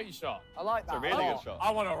 It's a great shot. I like that. It's a really good shot. I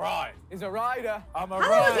want to ride. He's a rider. I'm a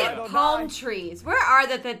How do they rider. get palm trees? Where are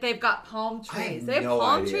they that they've got palm I have trees? They have no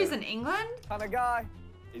palm idea. trees in England? Kind of guy.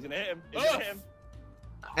 He's gonna hit him. He's gonna hit him.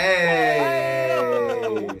 Hey.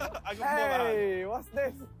 I got Hey, what's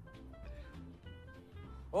this?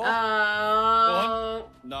 Oh.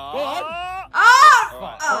 No. Oh!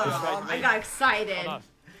 Alright. Oh, I got excited.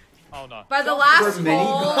 Oh, no. By the last For mini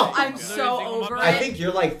hole, golf. I'm so Losing over my it. I think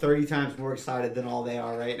you're like 30 times more excited than all they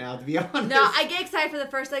are right now, to be honest. No, I get excited for the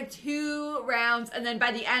first like 2 rounds, and then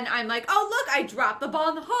by the end, I'm like, oh look, I dropped the ball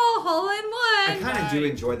in the hole in I one. kind of do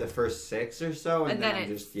enjoy the first 6 or so, and, And then then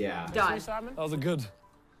I'm it's just, yeah. Done. Simon? That was a good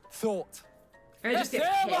thought. I just get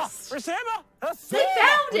pissed. Receiver! They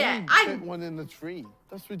found it. Fit I'm. one in the tree.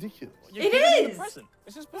 That's ridiculous. You're It giving him is. the present.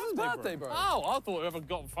 It's his It's his birthday, birthday, bro. Oh, I thought whoever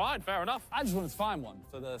got fine. Fair enough. I just wanted to find one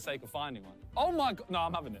for the sake of finding one. Oh my god. No,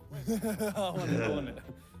 I'm having it. I want it.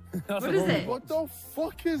 What is it? What the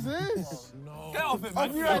fuck is this? No. Get off it,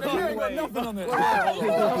 man. You ain't got nothing on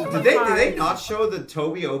Did it. they not show the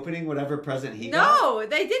Toby opening whatever present he got? No,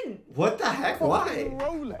 they didn't. What the heck? Why?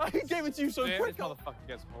 I gave it to you so quick. This motherfucker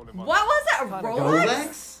gets hold in my What was it? A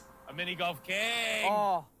Rolex? A mini golf king.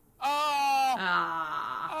 Oh.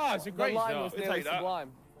 Oh, it's a great the line shot. was We'll nearly take that.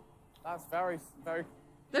 sublime. That's very, very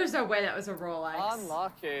There's no way that was a Rolex.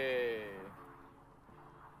 unlucky.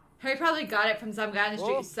 Harry probably got it from some guy in the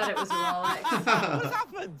street who said it was a Rolex. What's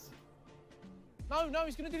happened? No,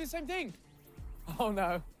 he's gonna do the same thing. Oh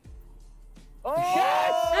no. Oh!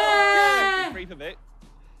 Yes! It's free for Vic.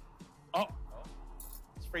 Oh.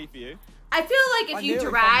 It's free for you. I feel like if you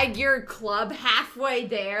drag your club halfway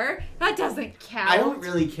there, that doesn't count. I don't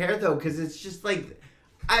really care though, because it's just like,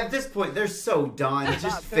 at this point, they're so done.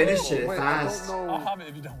 Just finish it fast. I'll have it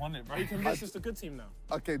if you don't want it, bro. You can miss just a good team now.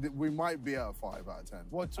 Okay, we might be at a 5 out of 10.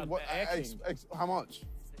 What? How much?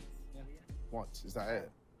 What is that?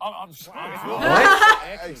 It? I'm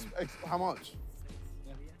How much?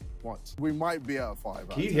 What? We might be at a 5 out of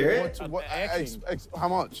 10. Can you hear it? How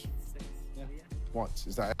much? What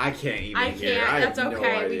is that? I can't even I hear. can't. I That's have okay. no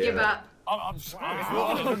We idea. give up.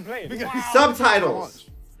 Subtitles.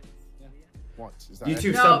 What is that?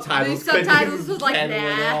 YouTube No, subtitles. these subtitles was like Can't win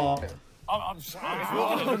at that. all. Wow.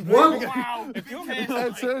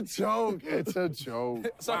 It's a joke. It's a joke.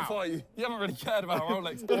 So far, you haven't really cared about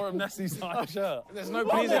Rolex or a Messi style shirt. There's no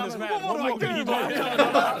pleasing this man. What am I doing?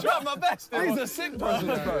 I'm trying my best. These are sick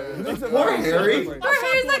presents, bro. Poor Harry. Poor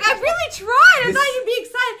Harry's like, I really tried. I thought you'd be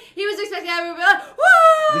excited. He was expecting everyone to be like,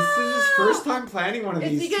 whoa! This is his first time planning one of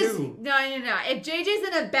It's these because, too. no. If JJ's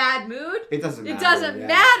in a bad mood, It doesn't matter. It doesn't yeah.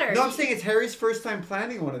 matter. No, I'm saying it's Harry's first time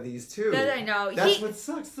planning one of these too. That I know. That's what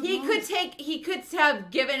sucks the most. He could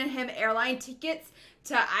have given him airline tickets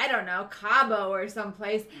to, I don't know, Cabo or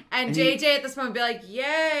someplace, and JJ at this moment would be like,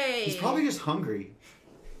 yay. He's probably just hungry.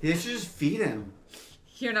 They should just feed him.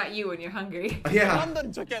 You're not you when you're hungry. Yeah.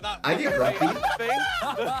 London to get that. I get grumpy. thing.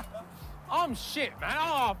 I'm shit, man.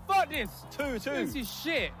 Oh, fuck this. 2-2. This is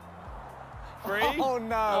shit. 3. Oh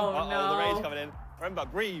no. Oh, no. The rain's coming in. Remember,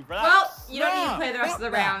 breathe, relax. Well, you don't need to play the rest of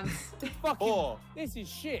the rounds. Fucking, 4. this is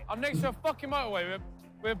shit. I'm next to a fucking motorway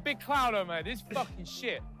with a big cloud on me. This is fucking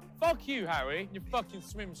shit. Fuck you, Harry. You fucking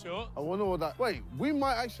swim short. I wonder what that. Wait, we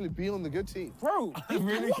might actually be on the good team. Bro, I'm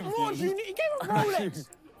really what more confused. do you need? He gave a Rolex.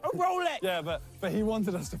 A Rolex. Yeah, but he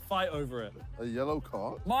wanted us to fight over it. A yellow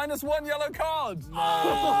card. -1 yellow card. No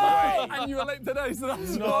way. And you were late today, so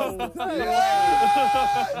that's No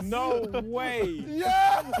Yes! No way.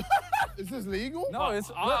 Yeah! Is this legal? No,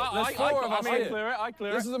 it's I four of us here. clear it. I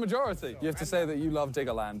clear This it. is a majority. You have to say that you love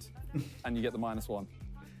Diggerland, and you get the -1.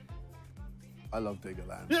 I love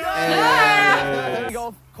Diggerland. Big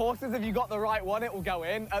golf courses, if you got the right one, it will go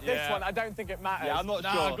in. At this Yeah. one, I don't think it matters. Yeah, I'm not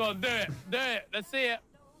Nah, sure. go on, do it. Do it. Let's see it.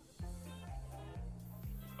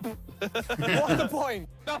 What's the point?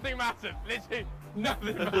 Nothing matters. Literally,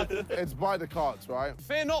 nothing matters. It's by the cards, right?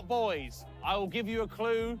 Fear not, boys. I will give you a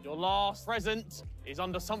clue. Your last present is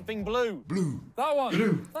under something blue. That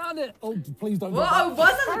one. Found it. Oh, please don't. Whoa, it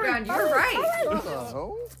was on the ground. You're right. What the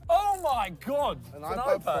hell? Oh my God. An It's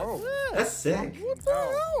iPad Pro. That's sick. What the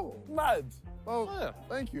hell? Mad. Well, Yeah.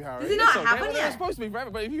 thank you, Harry. Does he not Okay, have well, one they're yet? supposed to be forever,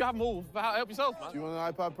 but if you have them all, help yourself, Do man. you want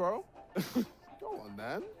an iPad Pro? Go on,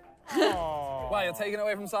 then. Oh. Wow, you're taking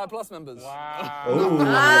away from Side Plus members. Wow. Oh.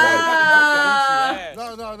 BTS.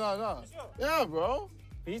 No. Yeah, bro.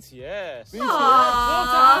 BTS.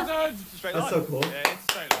 Aww. 4,000. Straight That's line. so cool. Yeah, it's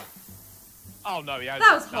straight line. Oh, no, he hasn't.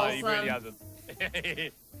 That was No, he really wholesome.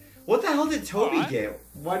 hasn't. What the hell did Toby Alright. get?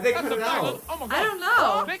 Why did they That's cut a it bang on. out? Oh, my God. I don't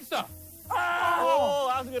know. Big stuff. Oh,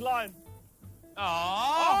 that was a good line.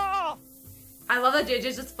 Oh. I love that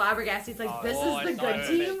JJ's just flabbergasted. He's like, this is the good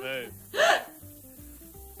team?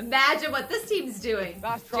 Imagine what this team's doing,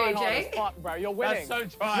 That's trying hard as JJ. fuck, bro. You're winning.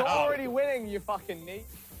 That's so try You're hard. already winning, you fucking neat.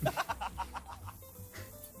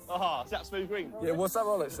 Aha, is that smooth green? Yeah, what's that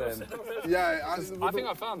Rolex saying? Yeah, I think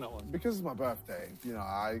I found that one. because it's my birthday, you know,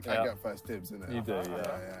 I Yeah. get first dibs in it. You do,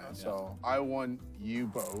 yeah. So I want you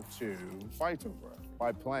both to fight over it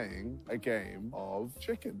by playing a game of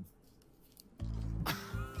chicken.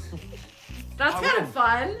 That's kind of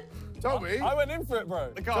fun. Toby, I went in for it,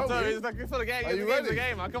 bro. The cartoon Toby, is the sort of game. are you The game's a ready?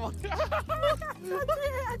 game, man. Come on.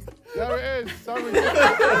 there it is. Toby.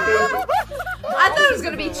 I thought it was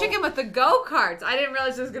going to be chicken with the go-karts. I didn't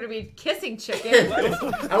realize it was going to be kissing chicken. I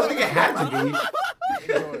don't think it had to be.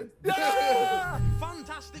 Enjoy.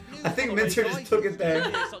 Fantastic news. I think think Minter just took it there. He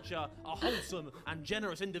is such a wholesome and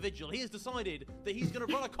generous individual. He has decided that he's going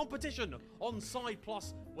to run a competition on Side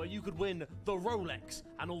Plus where you could win the Rolex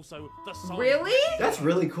and also the Side. Really? That's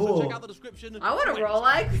really cool. So check out the description. I want a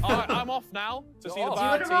Rolex. All right, I'm off now to see the Do you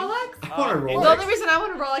want a Rolex? I want a Rolex. The only reason I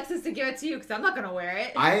want a Rolex is to give it to you because I'm not going to wear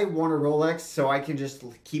it. I want a Rolex so I can just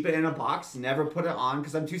keep it in a box, never put it on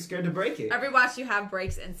because I'm too scared to break it. Every watch you have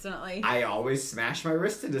breaks instantly. I always smash my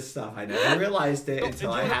wrist into stuff. I never realized it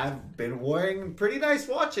until I have been wearing pretty nice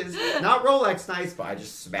watches. Not Rolex nice, but I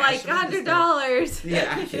just smash like $100.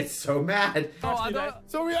 Yeah, I get so mad.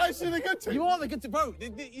 So we actually the good team. You are the good team. Bro,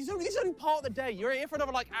 this is only part of the day. You're here for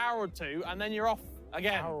another like hour or two, and then you're off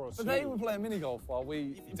again. Today we're playing mini golf while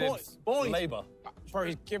we boys. labour. Bro,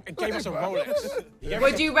 he gave us a Rolex.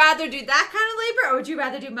 Would you rather do that kind of labor, or would you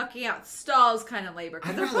rather do mucking out stalls kind of labor?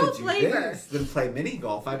 Because I'd they're rather both do labor. this than play mini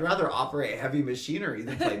golf. I'd rather operate heavy machinery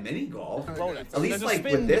than play mini golf. Rolex. At least like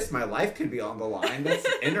with this, my life could be on the line. That's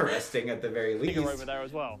interesting at the very least. You're over there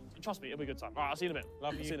as well. Trust me, it'll be a good time. All right, I'll see you in a bit.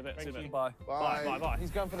 Love you. See you in a bit. See you in a bit. Bye. Bye.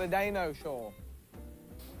 He's going for the Dano Shore.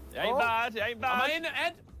 It ain't bad. It ain't bad. Am I in,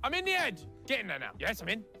 Ed? I'm in the edge. Get in there now. Yes, I'm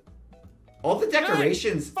in. All the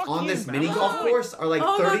decorations on this mini golf course are like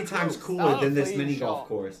 30 times cooler than this mini golf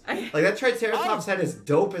course. Like that Triceratops head is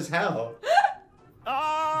dope as hell.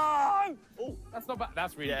 Oh, that's not bad.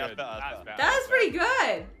 That's really good. That's bad. That is pretty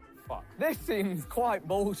good. Fuck. This seems quite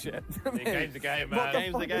bullshit. Game's a game, man.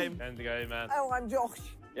 Game's a game. Game's a game, man. Oh, I'm Josh.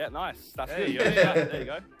 Yeah, nice. That's There good. you go. There you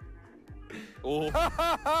go. Oh.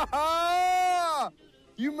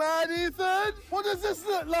 You mad, Ethan? What does this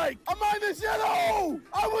look like? A minus yellow!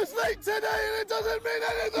 I was late today and it doesn't mean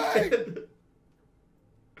anything!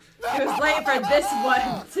 He was late for this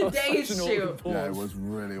one, today's shoot. Yeah, it was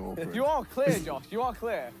really awkward. You are clear, Josh. You are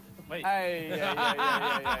clear. Wait. Hey,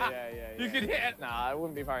 yeah. You can hit it. Nah, it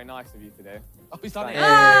wouldn't be very nice of you today. Oh, he's done it.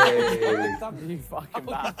 Hey. You fucking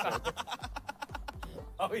bastard.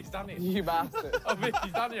 Oh, he's done it. You bastard. Oh, Vic,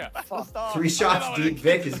 he's done it. 3 shots deep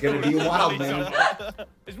Vic is gonna be wild, man.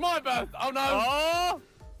 It's my birthday. Oh, no.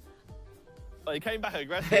 Oh, he came back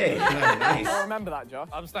aggressive. Hey, nice. I remember that, Josh.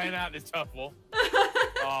 I'm staying out this turf war.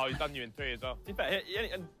 Oh, he's done you in 3 as well. You better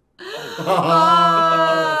hit.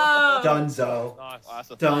 Dunzo. Nice. Oh,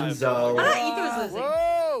 that's a Dunzo. I thought Ethan was losing.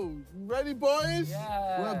 Whoa! Ready, boys?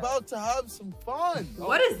 Yeah. We're about to have some fun.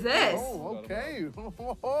 What is this? Oh, okay.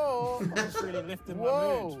 That's really lifting my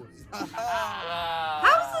Whoa. mood.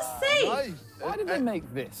 How's this safe? Nice. Why did they make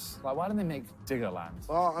this? Like, why did they make Diggerland?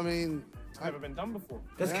 Well, I mean, It's never been done before.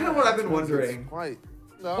 That's kind of what I've been wondering. It's quite.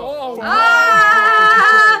 No. Oh,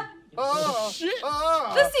 Ah! Oh, shit.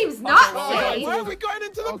 This seems not safe. Where are we going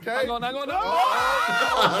into the... Okay. Hang on.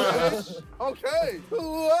 Okay.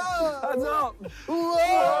 Hands up.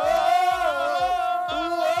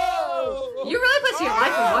 You really put your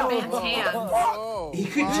life in one man's hands. He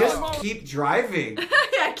could just keep driving.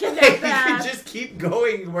 Yeah, He kidnap them. could just keep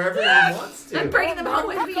going wherever he wants to. And bringing them home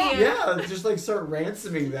with me. Yeah, just like start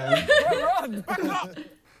ransoming them. Run. Back up.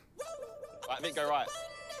 Right, Vic, go right.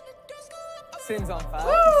 Sin's on fire.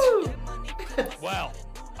 Woo! Well,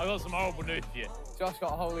 I got some horrible news for you. Josh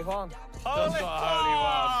got a holy one. Just got a holy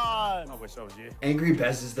one. I wish I was you. Angry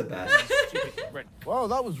Bez is the best. Wow,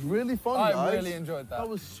 that was really fun, I guys. really enjoyed that. That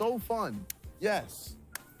was so fun. Yes.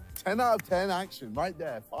 10 out of 10 action right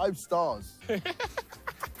there. 5 stars.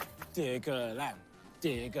 Diggerland.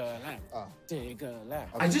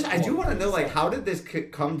 I do want to know, like, how did this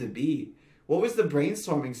come to be? What was the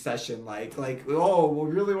brainstorming session like? Like, oh,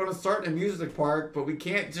 we really want to start an amusement park, but we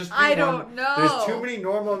can't just do I one. don't know. There's too many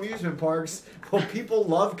normal amusement parks. Well, people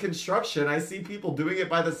love construction. I see people doing it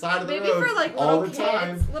by the side of the Maybe road for like all little the kids.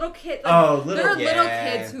 time. Little kids. Oh, there are little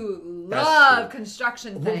kids who love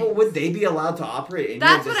construction Well, things. but would they be allowed to operate any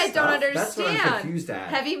That's of this what I don't stuff? understand. That's what I'm confused at.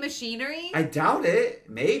 Heavy machinery. I doubt it.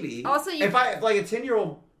 Maybe. Also, you- if like a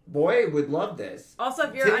 10-year-old boy would love this. Also,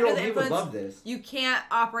 if you're under 10-year-old the me would influence, love this. you can't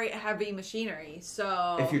operate heavy machinery.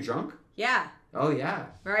 So If you're drunk? yeah, Oh yeah.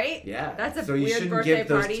 right. Yeah. That's a so you weird shouldn't birthday give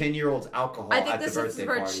those party. 10-year-olds alcohol I think at this the is birthday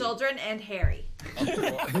for party. children and Harry.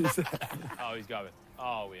 Oh, he's going.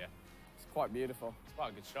 Oh, yeah. It's quite beautiful. It's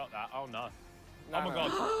quite a good shot, that. Oh, no. No, Oh, my no.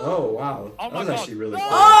 God. Oh wow. Oh, that my was God. actually really No!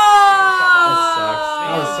 close. Oh!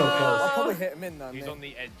 That was so I'll close. probably hit him in then. He's Nick. on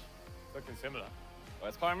the edge. Looking similar. Oh,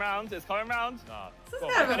 it's coming round. It's coming round. Nah. This Go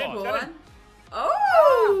is on, kind of get a in, cool get in. one.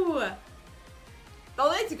 Oh! The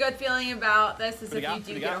only good feeling about this is Put it if out, you put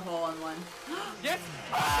do it get a out. hole in one. Yes!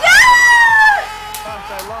 Yes!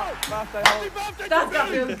 That's got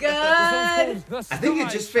to feel good. I think it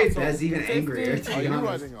just made Bez even angrier, to Are be you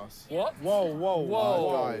honest. riding us? What?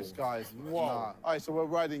 Whoa. Guys. Whoa. Nah. All right, so we're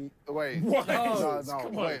riding. Wait. What? No,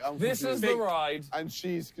 Come wait. on. I'm This confused. is the ride. And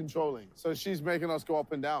she's controlling. So she's making us go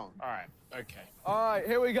up and down. All right. Okay. All right,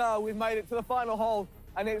 here we go. We've made it to the final hole,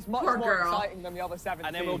 and it's much Poor more girl. exciting than the other 17.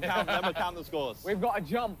 And then we'll count the scores. We've got to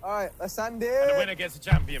jump. All right, let's send And the it. winner gets a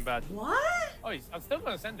champion badge. What? Oh, I'm still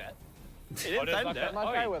going to send it. He didn't send it. I'm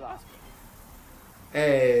okay with that.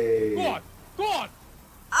 Hey. Go on. Go on.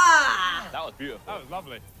 Ah! That was beautiful. That was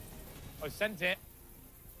lovely. I sent it.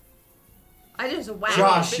 I just whacked.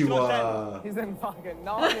 Joshua. He's in fucking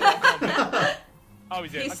Narnia. Oh,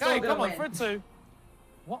 he's in. He's Okay, still come on, going. for it two.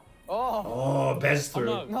 Oh. Oh, Bez through.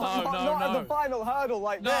 no. Not at the final hurdle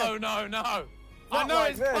like this. No. I Not know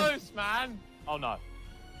like it's this. close, man. Oh, no.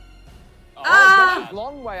 Ah!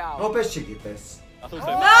 Long way out. Oh, Bez should get this. That's also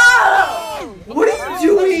No! What are you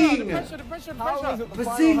doing? The pressure. How is it the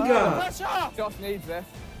final Bazinga. hurdle? Pressure. Josh needs this.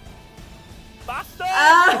 Bastard!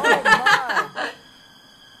 Oh, man.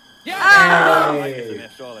 Yeah. Hey.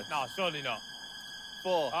 Surely. No, surely not.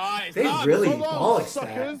 4. All right, it's They done. really Hold on, bollocked that.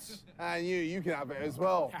 suckers. And you can have it as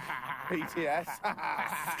well. BTS.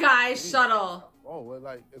 Sky shuttle. Oh, we're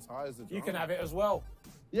like as high as the You can have it as well.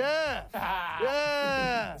 Yeah.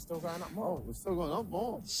 Yeah. Still going up Oh, more. we're still going up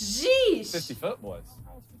more. Jeez. 50 foot, boys.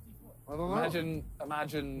 I don't know.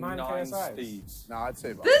 Imagine 9 9 KSIs. speeds. Nah, I'd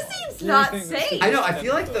say about This five. seems You not think this safe. I know. I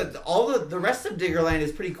feel like the rest of Diggerland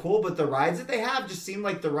is pretty cool, but the rides that they have just seem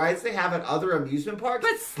like the rides they have at other amusement parks,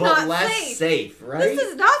 But not less safe. safe, right? This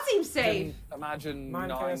does not seem safe. Imagine 9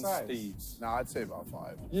 9 KSIs. speeds. Nah, I'd say about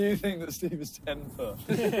 5. You think that Steve is 10 foot?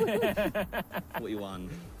 41,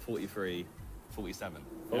 43, 47.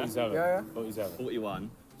 47. Yeah. 47.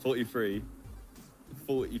 41, 43,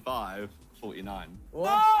 45, 49. No!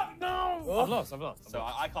 I've lost. So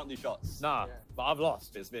I can't do shots. Nah, but I've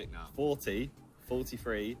lost. It's big now. 40,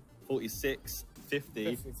 43, 46,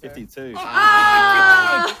 50, 52.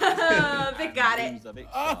 Oh, they got it. Loser, Vic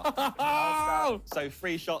Star. So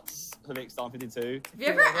 3 shots for Vic Star, 52. Have you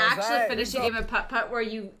ever actually finished a game of putt-putt where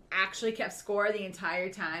you actually kept score the entire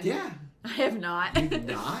time? Yeah. I have not.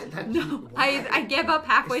 Not? No, I gave up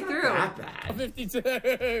halfway through. That bad.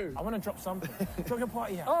 52. I want to drop something. Drop your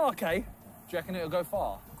party out. Oh, okay. Do you reckon it'll go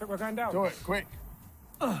far? Quick, we're going down. Do it, quick.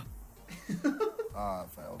 Ah,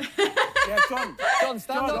 failed. Yeah, John. John,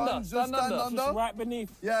 stand John, under. just Stand stand under. under. Just right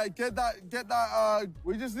beneath. Yeah, get that,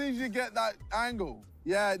 we just need you to get that angle.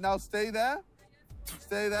 Yeah, now stay there.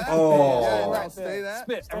 Stay there. Oh. Yeah, now Right stay there. there.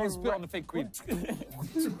 Spit. Everyone spit on the fig queen.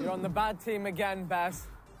 You're on the bad team again, Bez.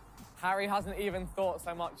 Harry hasn't even thought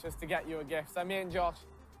so much as to get you a gift. So me and Josh,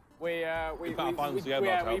 we put our phones together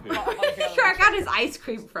to help you. That's where I got his ice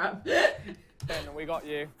cream from. And we got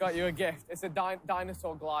you a gift. It's a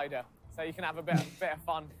dinosaur glider, so you can have a bit of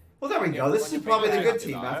fun. Well, there we go. This is probably the good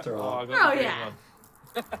team after all. Oh, yeah.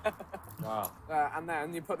 Wow. And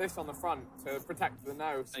then you put this on the front to protect the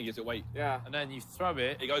nose. And he gives it weight. Yeah. And then you throw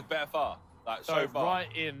it. It goes better far. Like, So so far. right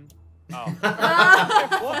in. Oh.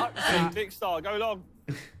 What? Big Star, go long.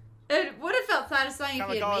 It would have felt satisfying if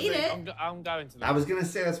you had made it. I'm going to that. I was going to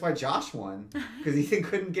say that's why Josh won, because Ethan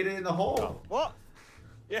couldn't get it in the hole. What?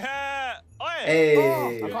 Yeah. Oh, yeah.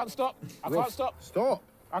 Hey. I can't stop. I can't stop. Stop.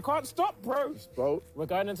 I can't stop, bro. Bro. We're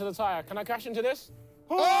going into the tire. Can I crash into this?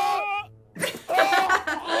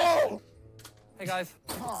 Hey, guys.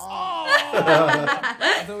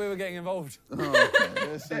 I thought we were getting involved. Okay,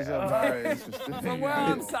 this is a very interesting. From where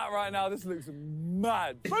I'm sat right now, this looks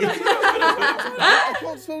mad. I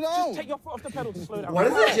can't slow down. Just take your foot off the pedal to slow down. What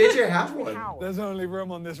is it, JJ have one? There's only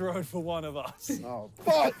room on this road for one of us. Oh,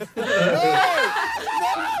 fuck. No!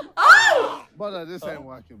 Oh! Brother, this ain't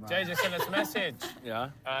working, man. JJ sent us a message. Yeah.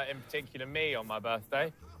 In particular, me on my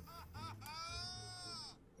birthday.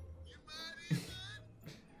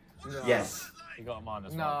 Yes. He got a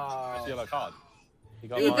minus No. one. It's a yellow card. He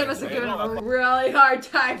got a Ethan minus must have one. given him a really hard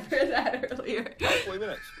time for that earlier. 40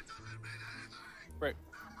 minutes. Brick.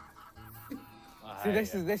 See,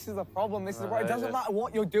 this is the problem. This is why it doesn't matter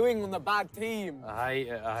what you're doing on the bad team. I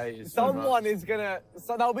hate it. Someone is gonna.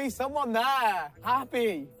 So there'll be someone there,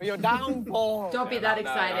 happy for your downfall. Don't be that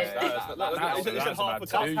excited. It's half a That's cup. about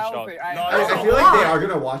That's two healthy. shots. Hey, I feel like they are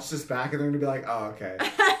going to watch this back and they're going to be like, oh, okay.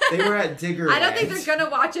 They were at Digger. I don't think they're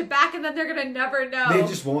gonna watch it back and then they're gonna never know. They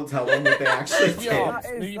just won't tell them what they actually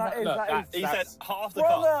did. He said half the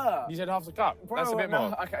cup. You said half the cup. That's a bit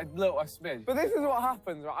more. Okay, look, a smidge. But this is what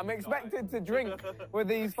happens, right? I'm expected to drink with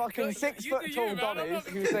these fucking 6-foot-tall donnies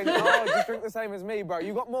who think, oh, just drink the same as me, bro.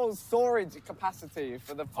 You got more storage capacity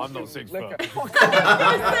for the I'm not 6 foot.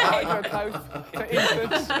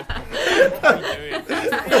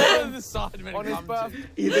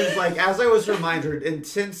 Ethan's like, as I was reminded, in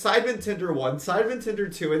Sidemen Tinder 1, Sidemen Tinder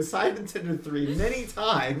 2, and Sidemen Tinder 3 many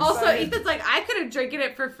times. Also, Ethan's like, I could have drinking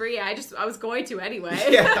it for free. I was going to anyway.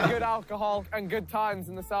 Yeah. Good alcohol and good times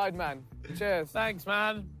in the Sidemen. Cheers. Thanks,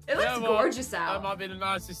 man. It looks gorgeous out. That might be the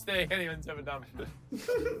nicest thing anyone's ever done.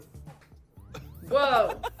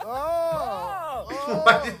 Whoa.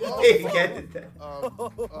 Why did they get it then?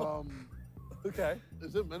 Okay.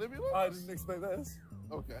 Is it meant to be like I didn't expect this.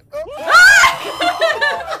 Okay.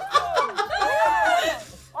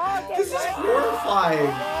 This is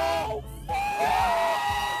horrifying.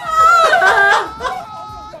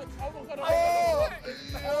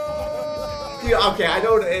 Dude, okay, I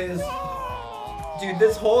know what it is. Dude,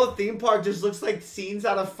 this whole theme park just looks like scenes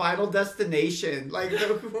out of Final Destination. Like,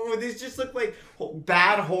 these just look like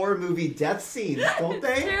bad horror movie death scenes, don't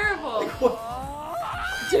they? Terrible.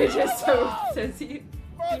 Like, dude, just so sensitive.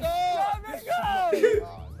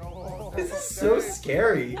 This is so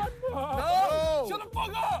scary. No! Shut the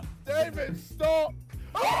fuck up! David, stop!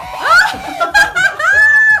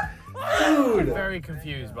 Dude! I'm very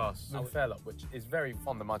confused, boss. I'm Fairlock, which is very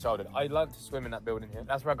fond of my childhood. I learned to swim in that building here.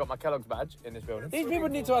 That's where I got my Kellogg's badge, in this building. These people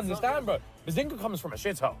need to understand, bro. Bazinga comes from a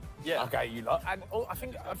shithole. Yeah. Okay, you lot. And I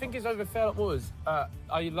think it's over Fairlock Waters.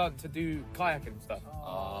 I learned to do kayaking stuff.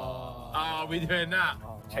 Oh, we doing that?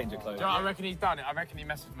 Change your clothes. Do you know what I reckon he's done it? I reckon he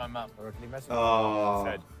messaged my mum.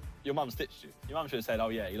 Said, your mum stitched you. Your mum should have said, oh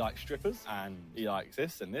yeah, he likes strippers and he likes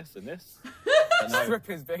this and this and this. No.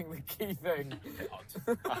 Strippers being the key thing.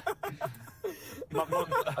 I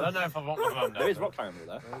don't know if I want my mum. There is rock climbing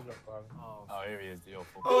there. Oh, here he is, the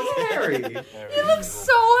awful. Oh, it's Harry. He looks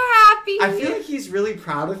so happy. I feel like he's really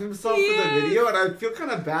proud of himself for the video, and I feel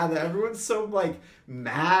kind of bad that everyone's so, like,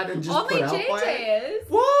 mad and just Only put out by it. JJ is.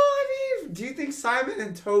 Well, I mean, do you think Simon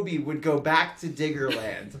and Toby would go back to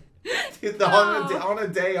Diggerland on a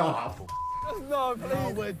day off? No,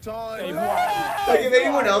 please. We're dying. Like, if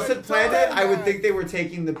anyone else had planned it, I would think they were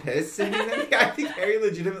taking the piss. And I think Harry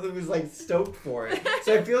legitimately was, like, stoked for it.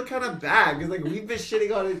 So I feel kind of bad, because, like, we've been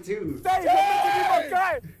shitting on it, too. Dave,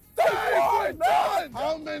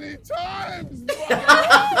 how many times?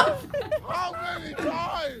 How many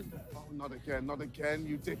times? Oh, not again,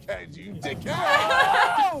 you dickhead, you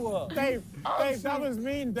dickhead! No! Dave, that was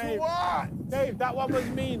mean, Dave. What? Dave, that one was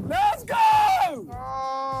mean. Let's go!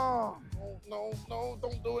 Oh, no,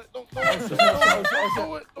 don't do it, don't do it. Don't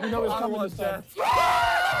do it. You know it's coming to death.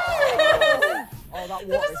 Oh, that water.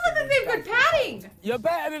 This isn't the same good padding. You're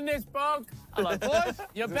better than this, Bug. Hello, boys.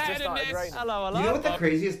 You're better than this. Hello. You know what the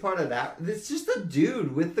craziest part of that? It's just a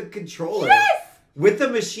dude with the controller. Yes! With the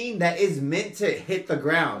machine that is meant to hit the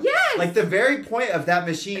ground. Yes! Like, the very point of that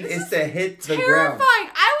machine is to hit the terrifying.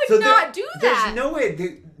 ground. I would not do that. There's no way.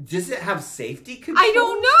 Does it have safety control? I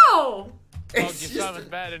don't know. You're so much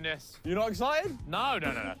better than this. You're not excited? No.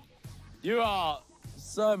 You are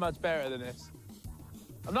so much better than this.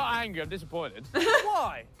 I'm not angry, I'm disappointed.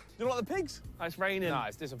 Why? You don't like the pigs? It's raining. No,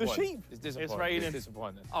 it's disappointing. The sheep? It's disappointing. It's raining. It's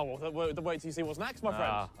disappointing. Oh, well, the wait till you see what's next, my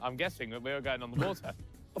friend. I'm guessing that we were going on the water.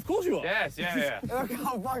 Of course you are. Yes, yeah. Look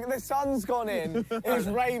how fucking the sun's gone in, it's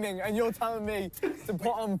raining, and you're telling me to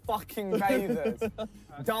put on fucking bathers.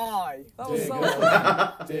 Die. That was so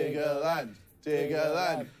fun. Diggerland.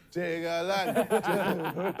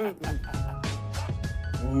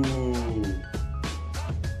 Ooh.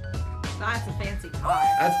 That's a fancy car.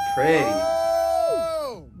 That's pretty.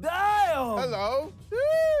 Oh! Damn! Hello.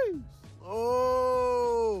 Jeez.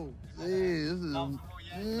 Oh. This is...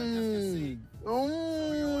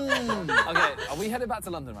 Okay, are we headed back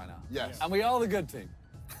to London right now? Yes. And we are the good team.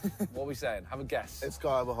 What are we saying? Have a guess. It's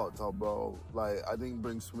gotta have a hot tub, bro. Like, I didn't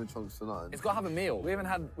bring swimming trunks tonight. It's got to have a meal. We haven't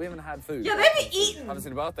had food. Yeah, they've been eating. Haven't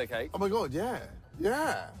seen a birthday cake. Oh my god, yeah. You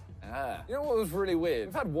know what was really weird?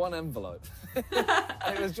 We've had one envelope.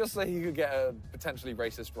 And it was just so you could get a potentially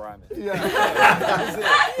racist rhyme in. Yeah. That was it.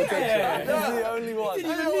 Potentially. This is the only one. You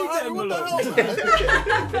didn't even need the envelope.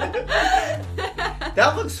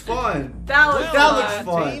 That looks fun. That looks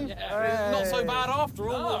fun. Team. Not so bad after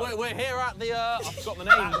all. No. We're here at the, I forgot the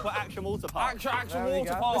name. Action Water Park. Action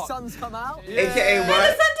Water Park. The sun's come out. AKA Yeah, what? the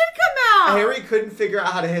sun did come Harry couldn't figure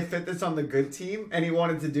out how to fit this on the good team, and he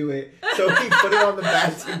wanted to do it, so he put it on the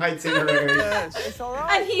bad team itinerary. It's all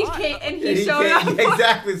right. And he came, and he showed up.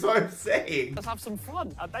 Exactly, that's what I'm saying. Let's have some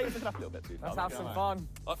fun. Dave's looking up a little bit too far. Let's have some fun.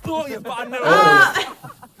 Oh, you bad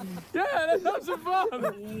Yeah, let's have some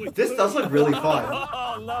fun. This does look really fun.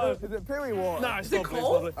 Oh, no. Is it Piri water? No, it's Is it lovely,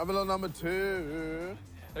 cold? lovely. Envelope number 2.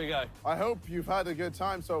 There we go. I hope you've had a good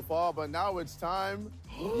time so far, but now it's time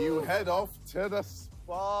you head off to the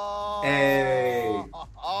spa. Hey.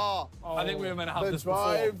 I think we were meant to have The this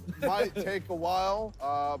drive before. might take a while,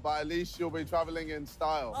 but at least you'll be traveling in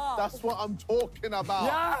style. That's what I'm talking about.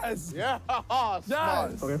 Yes. Yeah.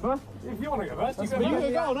 Yes. Okay, first. If you want to go first, you You go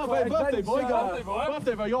can go. No, birthday boy. Birthday boy.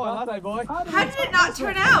 Birthday boy. Go on, birthday boy. How did it not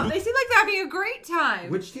turn out? They seem like they're having a great time.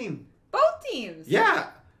 Which team? Both teams.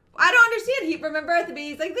 Yeah. I don't understand. He remember at the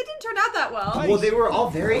beginning, he's like, they didn't turn out that well. Well, they were all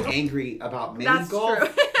very angry about mini That's golf, true.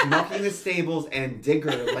 mucking the stables, and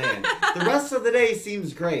digger land. The rest of the day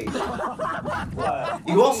seems great.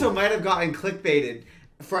 You also might have gotten clickbaited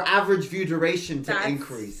for average view duration to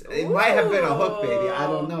increase. It might have been a hook, baby. I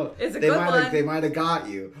don't know. It's a good one. They might have got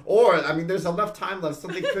you. Or, I mean, there's enough time left.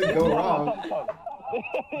 Something could go wrong.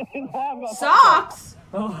 Socks?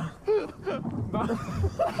 Oh.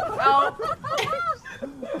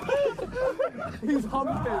 He's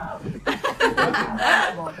humping.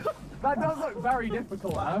 That does look very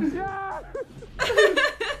difficult, huh? Yeah.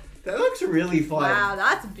 That looks really fun. Wow,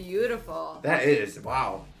 that's beautiful. That is.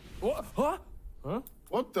 Wow. What? Huh? Huh?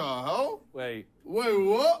 What the hell? Wait. Wait,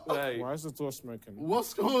 what? Wait. Why is the door smoking?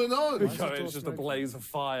 What's going on? Because it's just a blaze of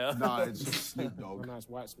fire. Nah, it's just Snoop Dogg. Nice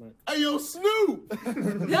white smoke. Hey, yo, Snoop!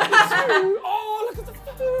 Oh, look at the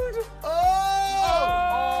food!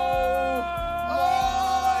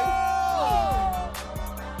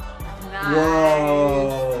 Nice.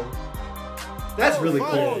 Whoa. That's really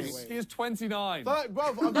cool. He's 29. Bro,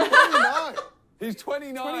 I'm 29. He's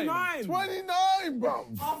 29. 29, bro.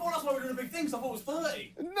 I thought that's why we were doing big things. I thought it was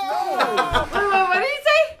 30. No. What did he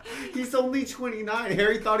say? He's only 29.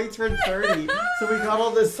 Harry thought he turned 30. So we got all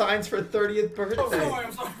the signs for 30th birthday. Oh, sorry,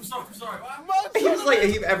 I'm sorry. He was like,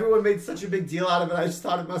 everyone made such a big deal out of it. I just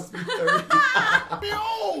thought it must be 30.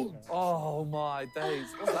 Behold. Oh, my days.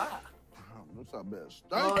 What's that? What's that, bitch?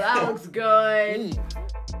 Oh, that looks good.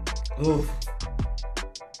 Oof.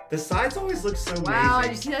 The sides always look so Wow,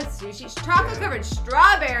 did you amazing. see that sushi? Chocolate covered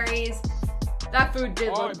strawberries. That food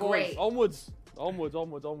did look great. Onwards. Onwards. Oh,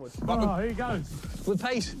 here he goes. With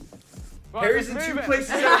pace. Right, Harry's in let's 2 move it. places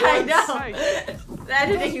at I once. know. The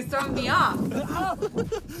editing is throwing me off.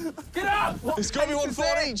 Get out! It's got to be 1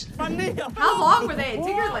 foot each. How long were they at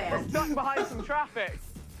Tiggerland? Stuck behind some traffic.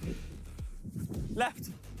 Left,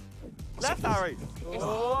 Harry.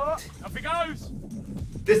 Oh, up he goes.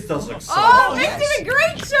 This does look so Oh, nice. Nick did a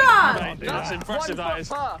great job! That's impressive, that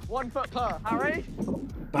is. 1 foot per. Harry?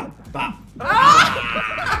 Bop, bop. Ah!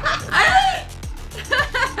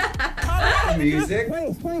 Music.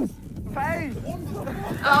 Hey!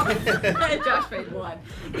 Oh, Josh made one.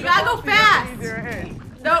 You gotta go fast. The easier it is.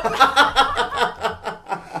 Nope.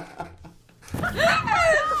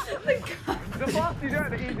 The faster you do it,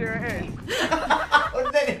 the easier it is. What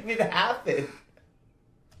did that even happen?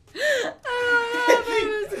 Oh, that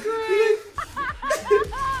was great.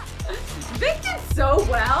 Vic did so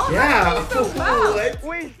well. Yeah. How did he do so well? What?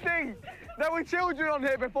 We think there were children on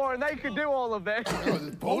here before and they could do all of this.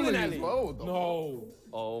 Bowling as well. No.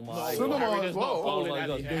 Oh, my Cinema God. as well. Bowling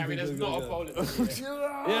alley. Harry, there's not a bowling alley.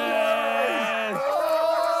 Yes!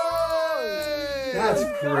 That's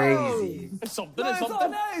crazy. It's something, it's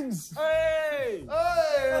something. Hey!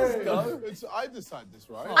 Let's go. I decide this,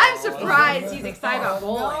 right? I'm surprised he's excited about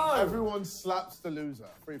bowling. Everyone slaps the loser.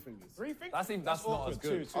 3 fingers. 3 fingers? That's not as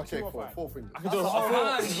good. Okay, cool. 4 fingers. I can do it with my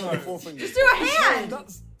hands, bro. 4 fingers. Just do a hand.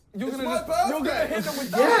 You're It's gonna my birthday. hit them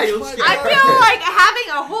with Yeah, you'll just get I feel like having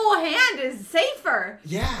a whole hand is safer.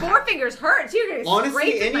 Yeah. 4 fingers hurt too. You're gonna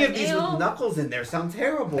Honestly, scrape any my of these nail. with knuckles in there sound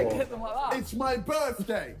terrible. It's my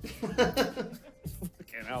birthday.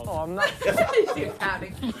 Oh, I'm not. Dude,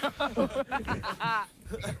 pounding.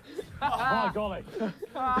 Oh, golly.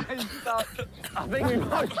 I think we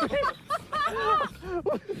might be.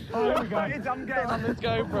 Oh, here we go. I'm getting on this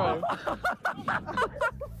GoPro.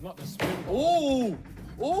 Not the spin. Ooh!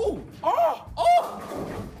 Ooh!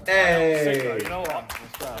 Hey. You know what?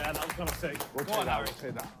 Yeah, that was kind of sick. Go on, Harry.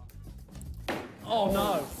 Oh,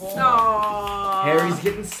 no. Aww. Harry's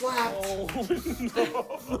getting slapped.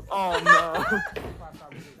 Oh,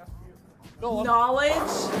 no.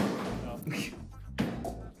 Knowledge.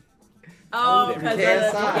 Oh, because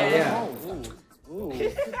KSI, yeah.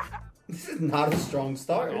 This is not a strong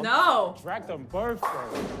start. No. Drag them both,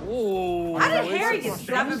 bro. Ooh. How did Harry get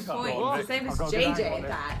 7 points? The same as JJ at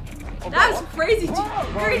that. That was crazy.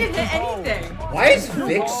 Harry didn't hit anything. Why is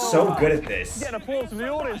Vic so good at this? Getting applause from the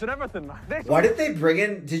audience and everything, man. Why did they bring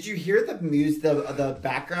in? Did you hear the the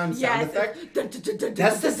background sound effect?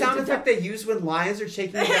 That's the sound effect they use when lions are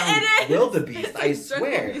shaking down wildebeest. I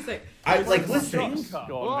swear. I like listening.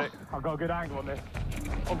 Go on, Vic. I've got a good angle on this.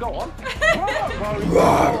 Oh, go on.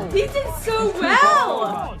 He did so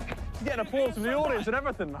well. Getting applause from the audience and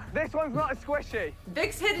everything, man. This one's not as squishy.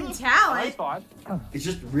 Vic's hidden talent. Fine. He's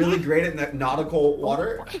just really great at the nautical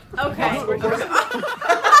water. Okay. I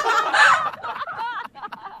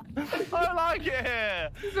like it here.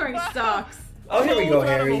 He's wearing socks. Oh, here we go,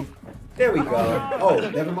 Harry. There we go. Oh,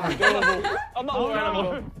 never mind. I'm not an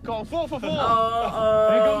animal. Go on, 4 for 4. Here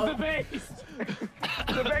comes the beast.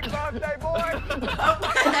 The big birthday boy.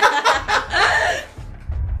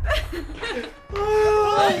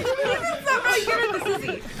 He's not really good at this, is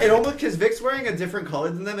he? It almost, because Vic's wearing a different color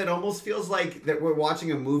than them, it almost feels like that we're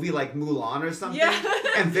watching a movie like Mulan or something. Yeah.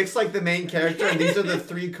 And Vic's like the main character, and these are the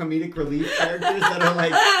 3 comedic relief characters that are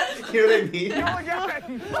like, you know what I mean?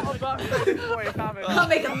 I'll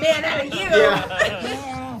make a man out of you.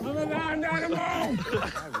 Yeah. I'm a land animal.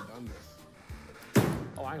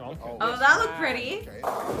 Oh, hang on. Oh, that looked pretty.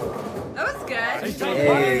 That was good. It's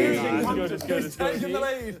good. It's taking the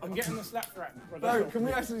lead. I'm getting the slap threat. No, can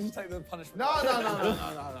we actually take the punishment? No.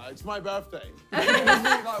 It's my birthday.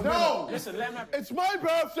 No. Listen, let him have... It's my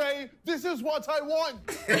birthday. This is what I want.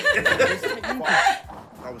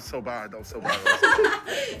 That was so bad. Is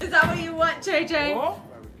that what you want, JJ? What?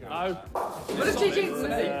 No. What if JJ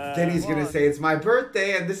say? Then he's gonna say it's my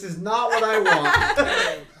birthday, and this is not what I want.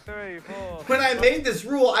 3, 4. When I made this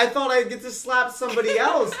rule, I thought I'd get to slap somebody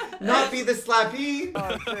else, not be the slappee.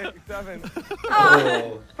 5, 6, 7.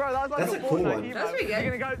 Oh. Bro, that was like That's a cool Fortnite one. emote. That's pretty good.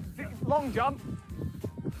 You're gonna go long jump.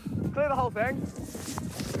 Clear the whole thing.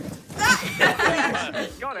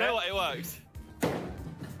 Got it. You know what? It works.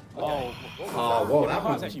 Oh, whoa, that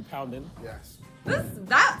one's was actually pounding. Yes.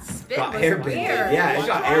 That spin got was airbended. weird. Yeah, it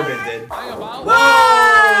got airbended.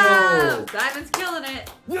 Whoa! Sidemen's killing it.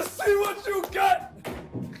 You see what you get?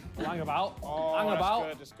 Hang about. Oh, Hang about.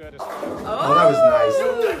 It's good. Oh, that was nice.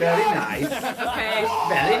 Very nice. Okay.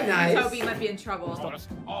 Very nice. Toby might be in trouble.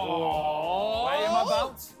 Oh. Wait, am I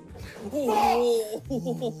about?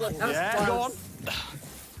 That was Yeah, close. Go on.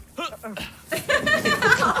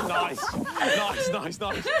 Nice.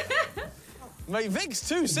 Mate, Vic's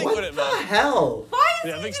too sick What with it, the man. hell? Why is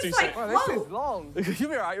Yeah, he Vic's just too like, sick. whoa? This is long. You'll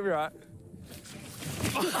be right.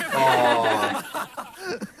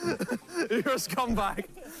 You're a scumbag.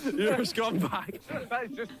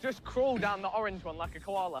 Just crawl down the orange one like a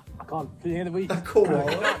koala. I can't. Can you hear the beat? A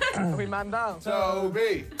koala. Are we man down?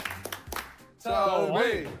 Toby.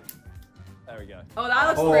 There we go. Oh, that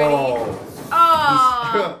looks pretty.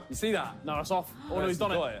 Oh. You see that? No, it's off. Oh no, he's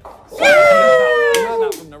done it. He learned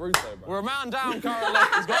that from Naruto, bro. We're a man down currently.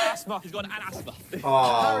 He's got asthma. He's got an asthma.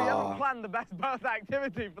 Oh. You haven't planned the best birthday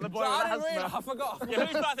activity for the boy with asthma. I forgot. Yeah,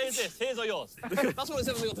 whose birthday is this? His or yours? That's what it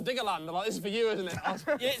said when we got to Diggerland. They're like, this is for you, isn't it?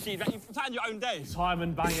 Literally, you've planned your own day.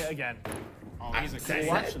 Simon, bang it again. Oh, he's a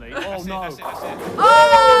cool, actually. Oh, no. That's it. Oh,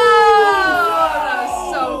 that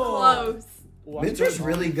was so close. Minter's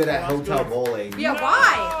really good at hotel bowling. Yeah,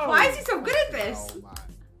 why? Why is he so good at this?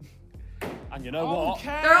 And you know what?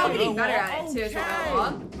 They're all getting better at it too as they go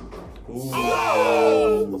along.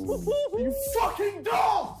 You fucking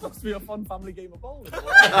dog! Must be a fun family game of bowling.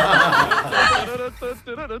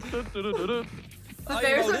 The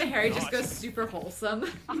bears when Harry just goes super wholesome.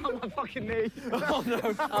 Oh, my fucking knee. Oh, no.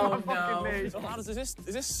 Oh, no. Is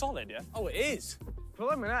this solid, yeah? Oh, it is.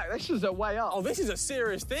 Preliminary, this is a way up. Oh, this is a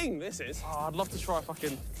serious thing, this is. Oh, I'd love to try a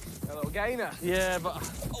fucking... A little gainer. Yeah, but...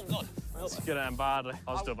 Oh, God. That's good and badly.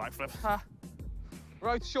 I'll just do a backflip.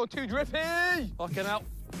 Right, short too drippy. Fucking hell.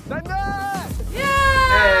 Send it!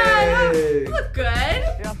 Yeah! Hey. Look good.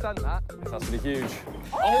 Yeah, I've done that. That's pretty huge.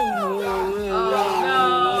 Oh,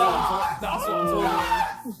 That's what I'm talking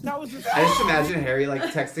about. That was I just imagine Harry like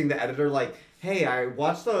texting the editor like, "Hey, I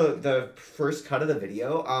watched the first cut of the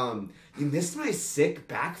video. You missed my sick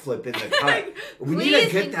backflip in the cut. We need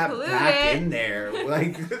to get that back in there."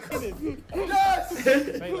 Like, Yes!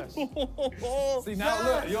 See, now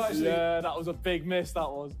look, you actually... Yeah, that was a big miss, that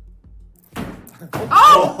was.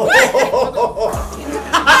 Oh!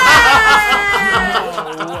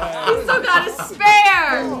 He still got a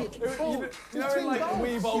spare! You know, in like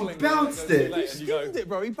Wii bowling. bounced it. He skimmed it,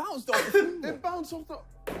 bro. He bounced off. It bounced off the.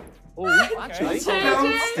 Oh, actually.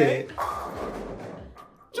 Bounced it.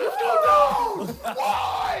 Just go down!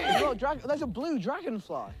 Why? There's a blue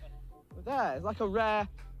dragonfly. There, it's like a rare,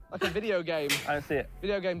 like a video game. I don't see it.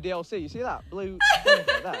 Video game DLC. You see that? Blue there.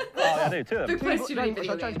 Oh, yeah, I do. 2 of them. Big too many Should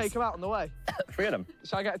I try and take him out on the way? 3 of them.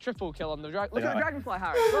 Should I get a triple kill on the dragon? Look at the dragonfly,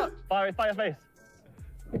 Harry. Look. Fire your face.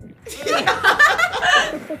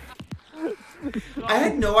 I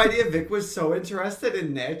had no idea Vic was so interested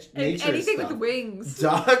in nature anything stuff. with wings.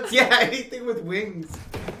 Dogs? Yeah, anything with wings.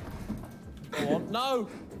 Go on. No.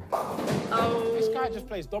 Oh. This guy just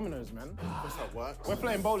plays dominoes, man. What's that work? We're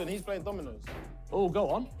playing bowling, he's playing dominoes. Oh, go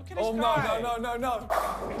on. Look at this Oh, guy. no.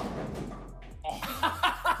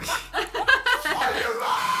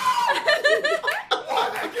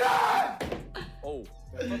 Oh.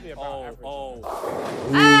 Oh.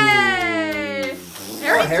 Hey!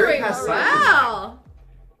 Harry's Harry doing passed well.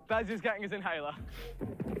 Bez is getting his inhaler.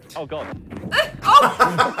 Oh, God.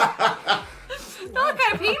 Oh! That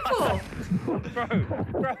kind of painful.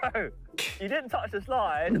 Bro, you didn't touch the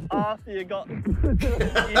slide after you got here and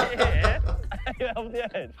you held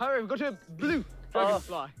the edge. Harry, we've got a blue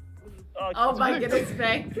dragonfly. Oh my goodness,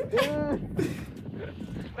 Vic.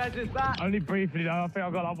 Bez is back. Only briefly though, I think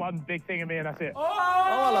I've got like one big thing in me and that's it.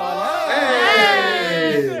 Oh,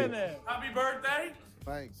 Hey! Happy birthday.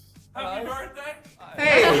 Thanks. Happy birthday.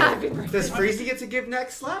 Hey! Does Freezy get to give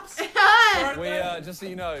neck slaps? We, just so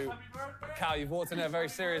you know, Cal, you've walked in at a very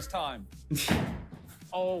serious time.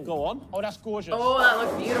 Oh. Go on. Oh, that's gorgeous. Oh, that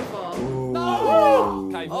looks beautiful. No!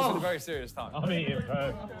 Cal, you've walked in at a very serious time. I'm eating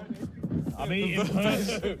poo. I'm eating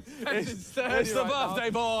poo. It's the birthday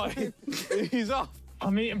boy. He's off.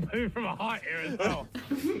 I'm eating poo from a height here as well.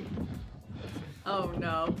 Oh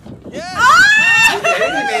no. Yeah! He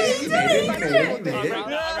made it.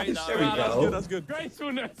 There we go. That's good.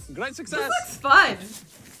 Gracefulness. Great success. Looks fun.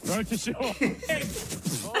 Road to shore. You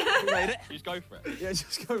made it. Just go for it. Yeah,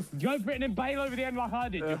 just go. Go for it and then bail over the end like I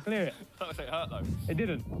did. You'll clear it. That was it hurt though. It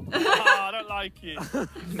didn't. Oh, I don't like it.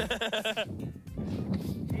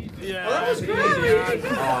 Yeah. Oh, that was great.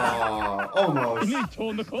 Oh, almost. He's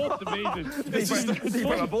torn the course to pieces.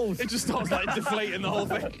 It just starts like deflating the whole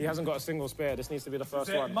thing. He hasn't got a single spare. This needs to be the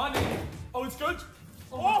first one. Money. Oh, it's good.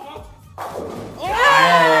 Oh.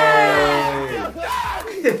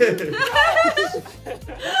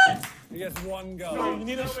 He gets one goal. No, you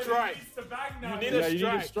need a strike. You need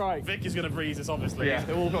a strike. Vic is going to freeze this, obviously. Yeah,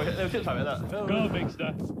 they're all going to hit something like that. Go, big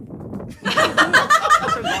stuff.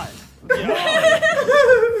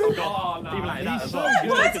 Oh, God. Even like that as well.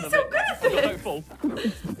 Why is he so good at I've got no this? full.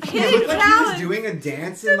 He looked like he was doing a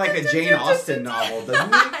dance in like a Jane Austen novel,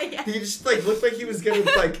 doesn't he? Yeah. He just like looked like he was gonna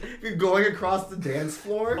like be going across the dance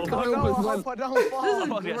floor. This is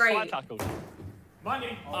great.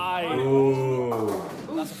 Money. Ooh.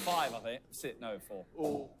 That's a 5, I think. Sit, no, 4.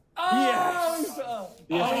 Oh. Yes!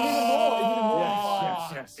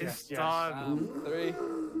 Yes. It's done. 3,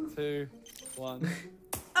 2, 1.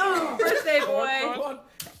 Oh, birthday boy.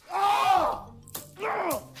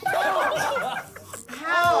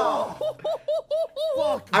 How?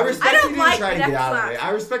 I respect don't you didn't like try to neck get out of slaps. it. I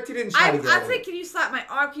respect you didn't try to get out I'm of saying, it. can you slap my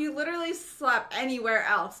arm? Can you literally slap anywhere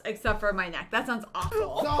else except for my neck? That sounds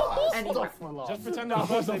awful. Anywhere. Just pretend that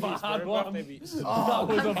was a bad one.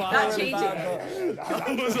 Not changing.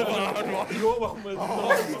 That was a bad one. Your one was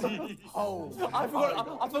I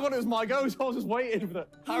forgot it was my go, so I was just waiting for that.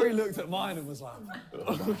 Harry looked at mine and was like,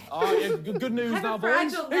 all right, yeah, good news Have a now, boys.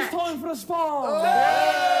 fragile neck. It's time for the spa.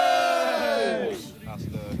 That's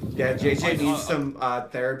the... Yeah, JJ needs some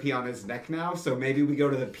therapy on his neck now, so maybe we go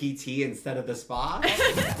to the PT instead of the spa.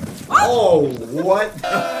 Oh, what?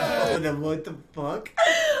 What the fuck?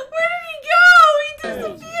 Where did he go? He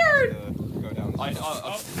disappeared. Go down.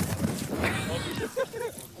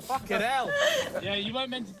 Fucking hell. Yeah, you weren't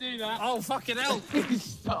meant to do that. Oh, fucking hell.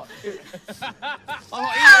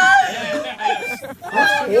 Ah!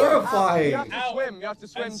 That's horrifying. You have to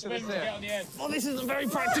swim to the tip. Oh, this isn't very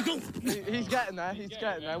practical. He's getting there,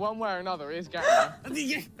 one way or another, he's getting there.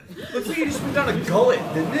 Looks like you just went down a gullet,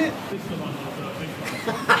 didn't it?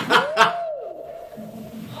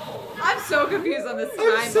 I'm so confused on this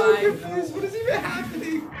I'm so timeline. confused. What is even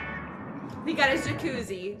happening? He got his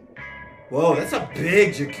jacuzzi. Whoa, that's a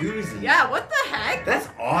big jacuzzi. Yeah, what the heck? That's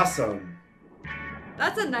awesome.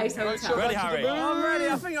 That's a nice hotel. Ready, Harry? I'm ready.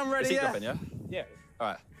 I think I'm ready. Is he Yeah. dropping, yeah? Yeah. All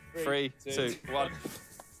right. 3, 2, 1.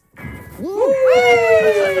 Have you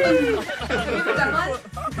ever done one?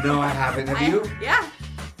 No, I haven't. Have you? Yeah.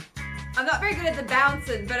 I'm not very good at the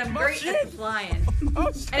bouncing, but I'm great at the flying. And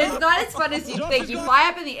it's not as fun as you think. You fly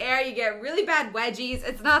up in the air, you get really bad wedgies.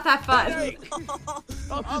 It's not that fun.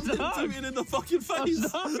 I'm getting in the fucking face.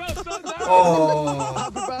 Oh.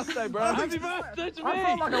 Happy birthday, bro. Happy birthday to me. I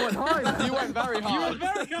felt like I went high. You went very high. You went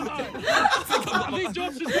very high. I think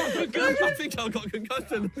Josh has got concussion. I think I've got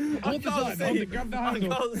concussion. I Hold the can't side, see. grab the I handle.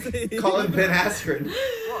 can't see. Colin Ben Askren.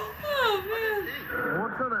 Oh man.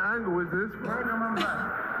 What kind of angle is this? I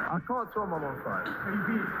can't tell I'm on side. I didn't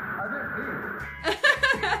pee.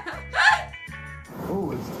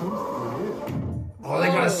 Oh, it's toasty here. Oh, they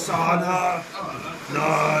got a sauna.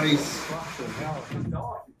 Nice.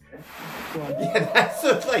 Yeah,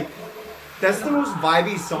 that's the most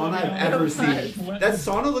vibey sauna I've ever seen. That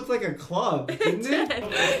sauna looked like a club, didn't it?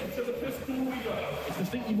 It's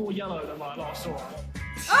distinctly more yellow than like last saw.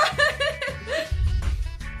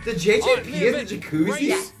 The JJP is the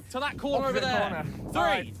jacuzzi? To that corner over there.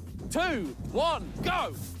 3, 2, 1,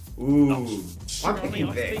 go. Ooh. I'm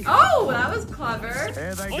picking Vic. Oh, that was clever.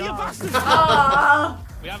 Here they go. You bastards. Oh.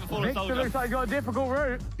 We haven't fallen Victor looks like he got a difficult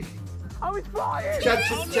route. Oh, he's flying! I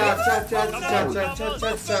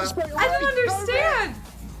don't understand.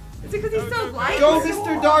 Is it because he's so light? Go,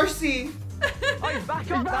 Mr. Darcy! Oh, he's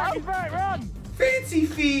back up now. He's back, run! Fancy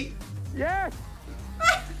feet! Yes!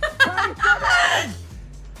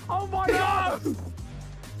 Oh my God!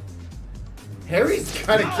 Harry's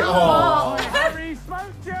kind of Oh, Harry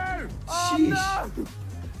smoked you! Oh Sheesh. no!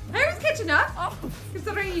 Harry's catching up,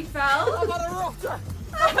 considering he fell. I've had a rotter!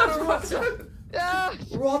 I've had a rotter. Yeah!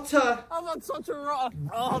 Rotter! I've had such a rotter!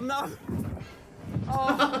 Oh no!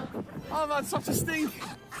 Oh, I've had such a stink!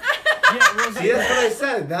 Yeah, see, that's what I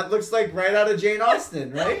said. That looks like right out of Jane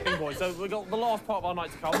Austen, right? Boys, so we got the last part of our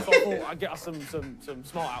night to come, so I thought I'd get us some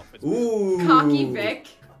smart outfits. Ooh. Cocky Vic.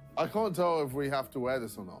 I can't tell if we have to wear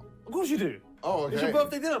this or not. Of course you do. Oh, okay. It's your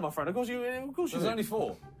birthday dinner, my friend. Of course you There's do. only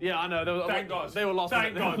 4. Yeah, I know. Thank God. They were last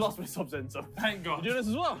Thank minute. God. Last minute subs in, so. Thank God. You doing this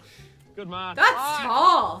as well? Good man. That's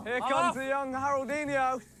tall. Here comes the young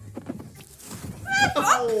Haroldinho.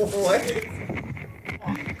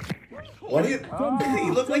 What do you?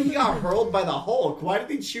 He looked like he got hurled by the Hulk. Why did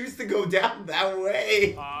he choose to go down that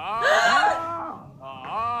way?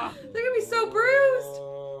 They're gonna be so bruised.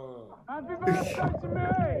 Happy birthday to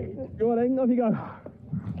me! Go on, Ing, off you go.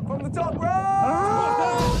 From the top row!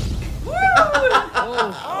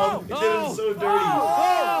 Oh, he did him so dirty.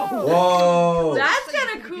 Whoa. That's kind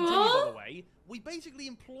of By the cool. way, we basically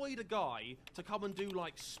employed a guy to come and do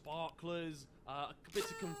like sparklers,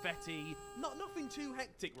 bits of confetti, nothing too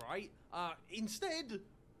hectic, right? Instead,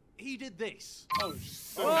 he did this. Oh,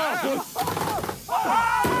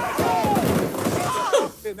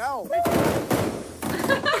 now.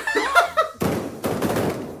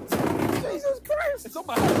 Jesus Christ! It's on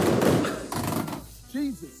my head.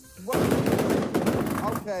 Jesus. What?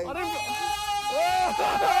 Okay.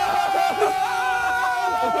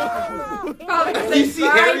 Probably because You they see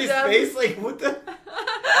fried Harry's them. face? Like, what the?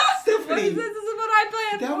 Stephanie. This is what I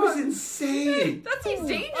planned That for. was insane. That seems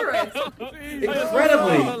dangerous.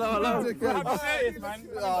 Incredibly.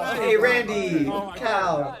 Hey, Randy.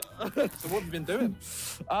 Cal. So what have you been doing?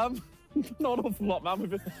 Not an awful lot, man. We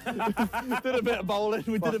did a bit of bowling,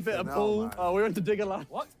 we did a bit of pool. We went to Diggerland.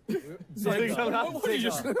 What? Diggerland. What did you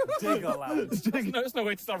just... Diggerland. There's no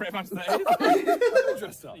way to start right after that.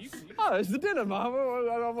 Oh, it's the dinner, man.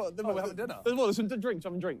 We're having dinner. There's some drinks.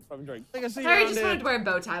 Having drinks. Harry just wanted to wear a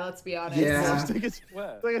bow tie, let's be honest. Yeah.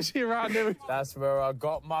 Where? I see you around here. That's where I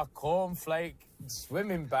got my cornflake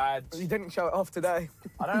swimming badge. You didn't show it off today.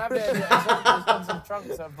 I don't have it. It's got some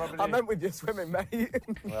trunks. I meant with your swimming, mate.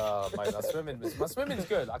 Oh, mate, my swimming's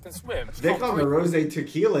good. I can swim. Vic on the rose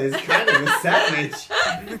tequila is kind of a savage.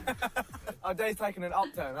 Our day's taken an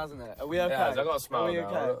upturn, hasn't it? Are we okay? Yeah, I got a smile. Are we now.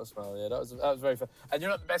 okay? I got a smile. Yeah, that was very fun. And you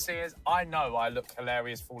know what the best thing is? I know I look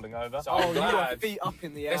hilarious falling over. So I'm you were glad. feet up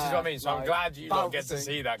in the air. This is what I mean. So I'm like, glad you don't get to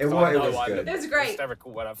bouncing. see that. It 'cause was I know I good. look It was great.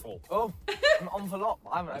 hysterical when I fall. Oh, I'm envelope.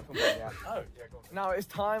 I haven't opened one yet. Oh, yeah, go on. Now it's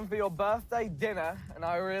time for your birthday dinner, and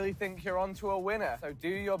I really think you're onto a winner. So do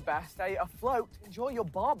your best, stay afloat, enjoy your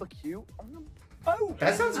barbecue on the boat.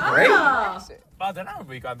 That sounds great. Ah. But I don't know.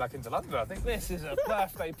 We're going back into London, I think. This is a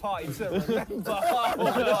birthday party to remember. Oh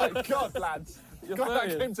my God, lads. You're glad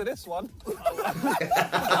I came to this one.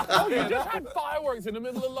 Oh, you just had fireworks in the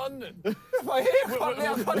middle of London. I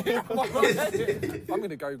can't hear. I'm going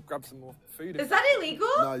to go grab some more food. Is that illegal?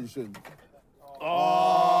 No, you shouldn't.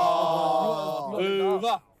 Oh!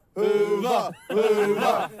 Hoover! Hoover!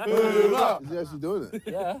 Hoover! Hoover! Is he actually doing it?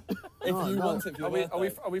 Yeah. If you want it,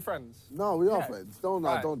 are we friends? No, we are friends. Don't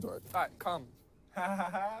do it. Right, come.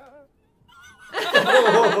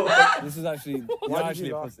 This is actually Why you're did you actually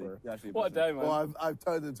a laugh, pussy. bro? What a day, man. Well, I've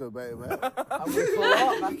turned into a beta, man. And we pull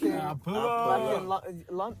up back in. pull up. Back in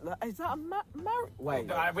London. Is that a married? Wait.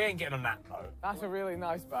 We ain't getting on that boat. That's a really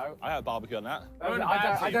nice boat. I had barbecue on that.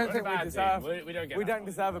 I don't think we deserve. We don't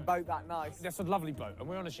deserve a boat that nice. That's a lovely boat, and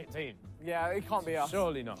we're on a shit team. Yeah, it can't be us.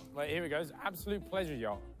 Surely not. Wait, here we go. It's absolute pleasure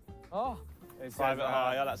yacht. Oh. Private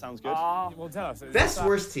hire, that sounds good. Well, tell us. Best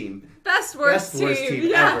worst team. Best worst team.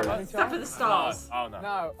 Yeah. Ever. Except for the stalls. Oh no.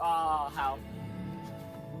 No. How?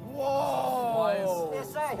 Whoa!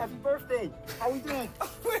 Yes, hey, happy birthday! How we doing?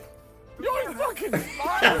 You're fucking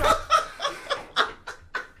smart.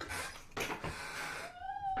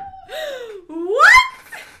 What?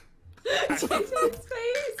 JJ's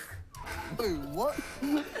face. Wait, what?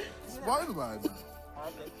 Spider-Man.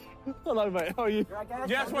 Hello, mate. How are you?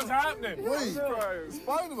 Yes, what's happening? Wait,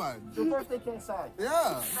 Spider-Man. Your birthday cake side.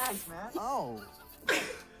 Yeah. Thanks, man. Oh.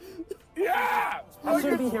 Yeah! I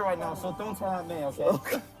shouldn't be here right now, so don't tell at me,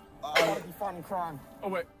 okay? I gotta be fighting crime. Oh,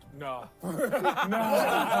 wait. No.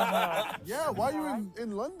 Yeah, why are you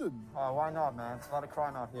in London? Why not, man? It's a lot of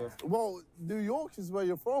crime out here. Well, New York is where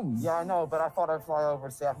you're from. Yeah, I know, but I thought I'd fly over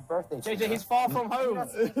to say happy birthday. JJ, he's far from home.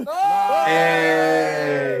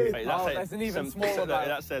 Hey! Wait, There's an even smaller boat.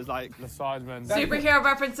 That says like The Sidemen. Superhero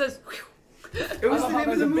references. It was the name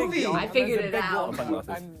of the movie. I figured it out.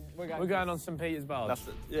 And We're going on St. Peter's Barge. that's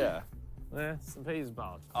the, yeah. Yeah, St. Peter's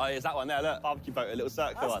Barge. Oh, is that one there? Look, barbecue boat, a little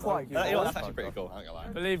circular That's one. quite good. That's actually pretty cool. I ain't gonna lie. I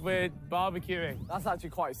believe we're barbecuing. That's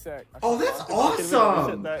actually quite sick. Oh, that's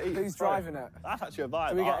awesome. Who's driving it? That's actually a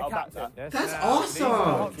vibe. Do we get a I'll back captain? that. Yes, That's these awesome. are the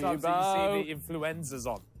hot tubs that you see the influencers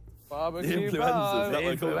on. Barbecue Influencers, boat. that what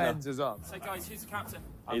they call it now? Influencers on. So guys, who's the captain?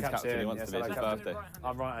 He's captain, he wants to be, it's his birthday.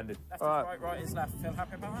 I'm right-handed. Left is right is left. Feel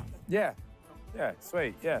happy about that? Yeah. Yeah,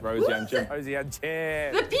 sweet, yeah. Rosie and Jim. Rosie and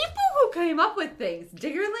Jim. The people who came up with things.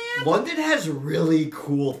 Diggerland? London has really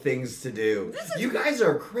cool things to do. You guys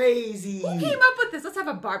are crazy. Who came up with this? Let's have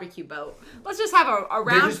a barbecue boat. Let's just have a They're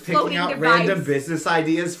round just picking floating out device. random business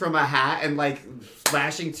ideas from a hat and like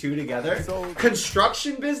slashing two together.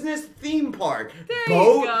 Construction business, theme park, There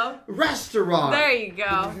boat, you go. restaurant. There you Did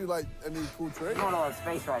go. you do like any cool tricks? I don't know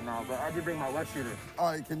space right now, but I did bring my wet shooter.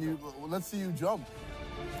 All right, can you? Let's see you jump.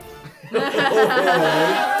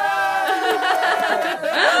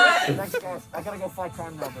 Thanks, guys. I gotta go fight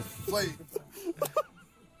crime robbers. Wait.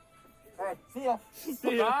 All right, see ya.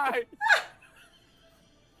 Bye.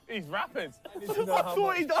 He's rapping. I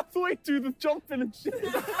thought he'd do the jumping and shit.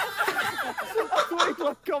 I thought he'd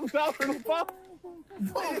like come down from the bar.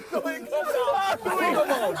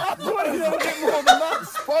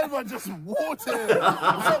 Spider-Man just walked in. What's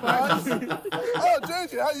up, guys? Oh,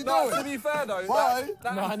 JJ, how you doing? To be fair though, Why? No,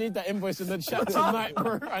 I need that invoice in the chat tonight,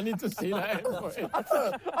 bro. I need to see that invoice. Man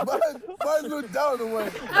looked down the way.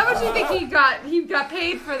 How much do you think he got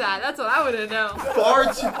paid for that? That's what I want to know.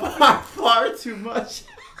 Far too much.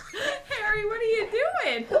 Harry, what are you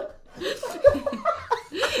doing?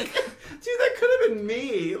 Dude, that could have been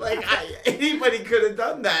me. Like, anybody could have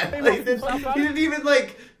done that. Like, he didn't even,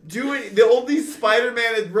 like, do it. The only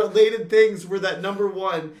Spider-Man related things were that number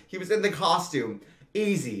one, he was in the costume.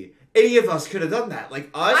 Easy. Any of us could have done that. Like,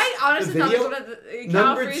 us, I honestly the thought video. this was a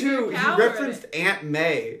Number two, he referenced Aunt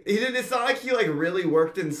May. He didn't. It's not like he, like, really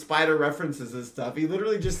worked in Spider references and stuff. He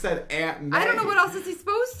literally just said Aunt May. I don't know what else is he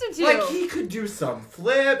supposed to do. Like, he could do some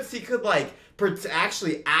flips. He could, like,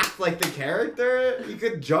 actually act like the character. He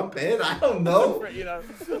could jump in. I don't know. You know.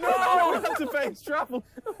 No, that's to pay his travel.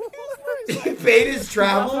 He paid his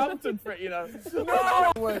travel. Southampton for it, you know. No.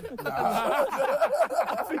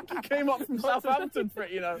 I think he came up from Southampton for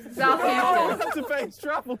it, you know. Southampton. That's to pay his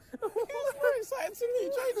travel. He's very excited to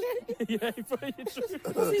meet JJ. Yeah, he put you.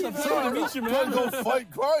 I'm sorry to meet you, man. Can't go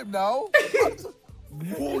fight crime now.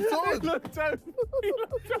 Walked on. Look down.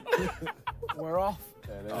 We're off.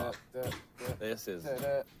 This is.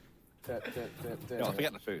 No,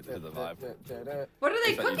 forget the food. This is the vibe. What are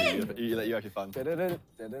they cooking? You have your fun.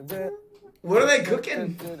 What are they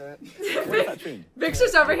cooking? Vic's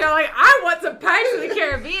just over here like, I want some Pirates of the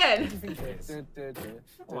Caribbean.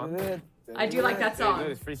 I do like that song.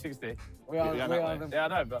 It's 360. We are Yeah, Yeah, I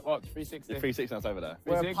know, but what? 360. 360 that's over there.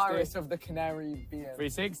 we're Pirates of the Canary Bean.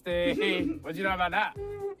 360. What do you know about that?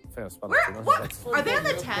 What? Are they on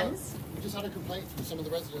the 10s? We just had a complaint from some of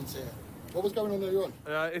the residents here. What was going on earlier on?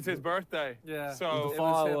 It's his birthday. Yeah. So The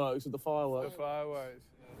fireworks. The fireworks. The fireworks.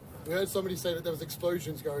 We heard somebody say that there was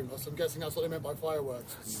explosions going on, so I'm guessing that's what they meant by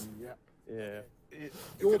fireworks. Yeah.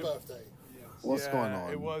 Your birthday. What's going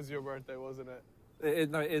on? It was your birthday, wasn't it?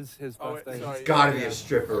 No, it is his birthday. It's gotta be a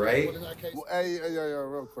stripper, right? Well, hey,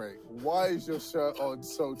 real quick. Why is your shirt on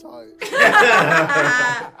so tight?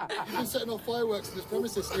 You've been setting off fireworks in this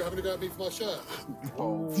premises and you're having to go at me for my shirt.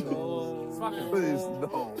 Please,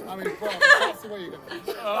 no. I mean, bro, that's the way you're going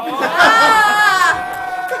to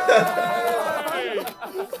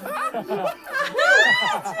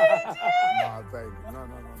Nah, baby. No.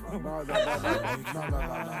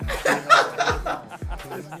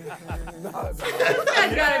 That's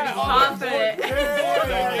gotta be confident.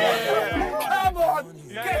 Come on,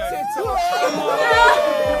 get it up.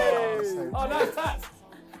 Oh, nice tats.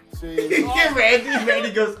 Get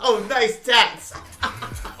Randy goes, oh, nice tats.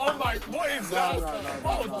 Oh my, what is that?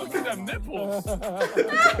 Oh, look at them nipples.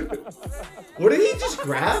 What did he just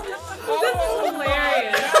grab? This is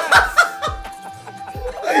hilarious.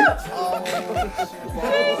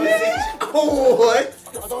 Oh, what?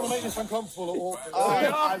 I don't want to make this uncomfortable or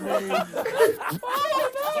awkward. I mean...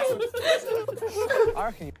 I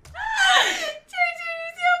reckon you...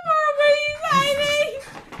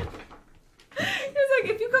 He's like,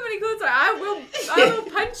 if you come any closer, I will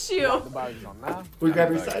punch you. The burger's on now. We grab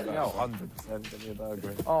your side. No, 100%. Give me a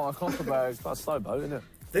burger. Oh, a coffee burger. It's quite a slow boat, isn't it?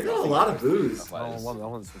 They got a lot of booze. I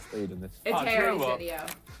want some speed in this. It's Harry's video.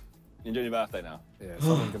 You're doing your birthday now? Yeah,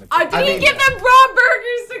 someone's gonna... Oh, did he give them raw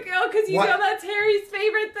burgers to go? Because you know that's Harry's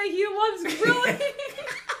favorite thing. He loves grilling.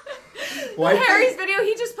 Harry's video,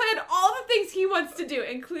 he just planned all the things he wants to do,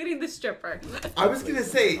 including the stripper. I was gonna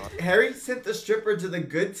say, Harry sent the stripper to the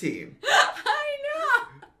good team. I know.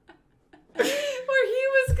 Where he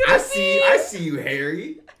was gonna I see you,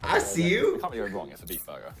 Harry. I see you. Can't be going wrong. It's a beef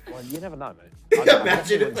burger. Well, you never know, mate.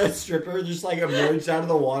 Imagine if the stripper just like emerged out of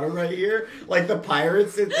the water right here, like the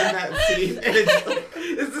pirates in that scene, and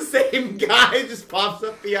it's the same guy just pops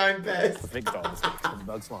up behind Bess. Big dogs and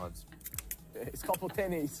bug slides. It's a couple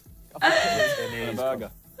tennies. A burger.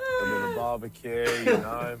 A little barbecue, you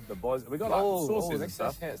know. The boys. We got like sauces and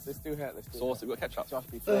stuff. Let's do it. Sauce. We've got ketchup. Josh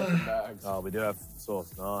be flipping bags. Oh, we do have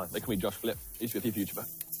sauce. Nice. They call me Josh Flip. He used to be a YouTuber.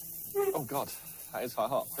 Oh God, that is quite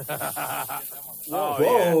hot. Oh Whoa.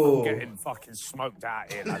 yeah, I'm getting fucking smoked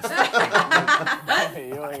out here, lads.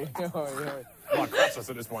 My cracks us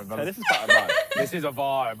at this point, man. This is quite a vibe. This is a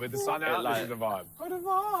vibe. With the sun out, like, this is a vibe. What a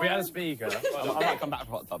vibe. If we had a speaker. I might come back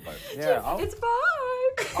for hot tub though. Yeah, It's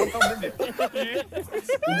fine. I'll come with you.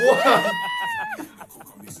 What?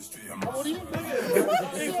 What are you doing?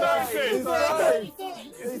 He's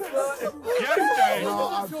No,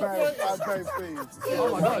 I beg, please. Oh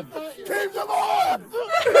my God. Keep them on!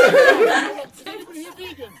 Anybody here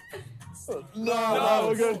vegan? No,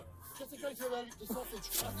 we're good. Just in case you're allergic to sausage.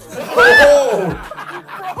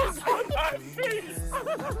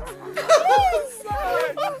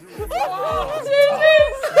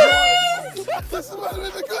 This is better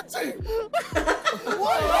than the good team.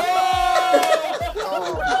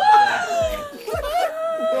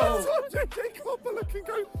 Take up a look and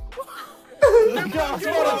go. Thank you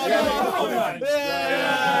very much.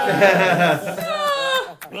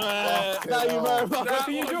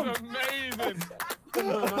 That was amazing.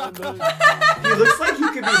 He looks like he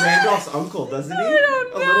could be Randolph's uncle, doesn't he? I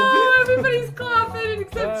don't A know. little bit. Everybody's clapping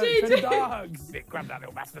except JJ. Dogs. Vic, grab that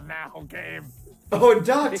little bastard now. Get him. Oh, and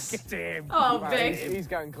ducks. Get him. Oh, Barry, Vic. he's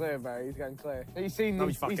going clear, Barry. He's going clear. He's seen No,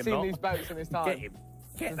 these. he's He's seen not. these boats in his time. Get him.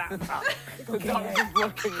 Get that up. The duck's just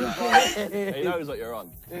looking. He knows what you're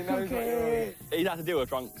on. He knows what you're on. He's had to deal with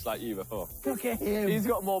drunks like you before. Look at him. He's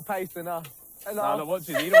got more pace than us. No, look, watch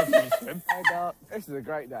his. He don't want to swim. Hey, duck. This is a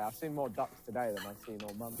great day. I've seen more ducks today than I've seen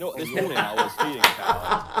all month. You know what? This morning I was feeding a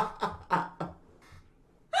cow.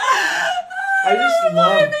 I just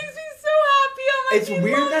love. It makes me so happy. I'm like, It's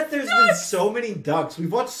weird that there's been so many ducks.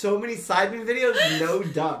 We've watched so many Sidemen videos, no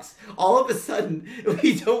ducks. All of a sudden,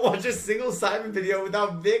 we don't watch a single Sidemen video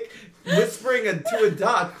without Vic whispering to a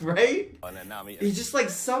duck, right? And then now I'm eating. He just like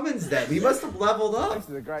summons them. He must have leveled up. This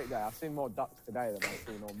is a great day. I've seen more ducks today than I've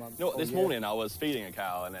seen all month. You know what? This morning I was feeding a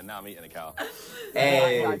cow, and then now I'm eating a cow.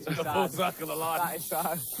 Hey. Full circle of life. That is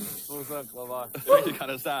sad. Full circle of life. It makes me kind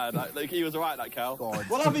of sad. Like he was alright, that cow. God.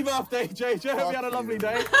 Well, happy birthday, JJ. Hope you had a lovely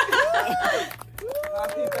day.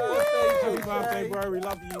 Happy birthday, Happy birthday, bro. We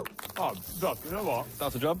love you. Oh, Doc, you know what?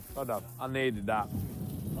 That's a job. Well done. I needed that.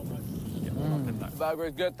 Burger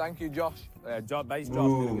is good. Thank you, Josh. Base Josh.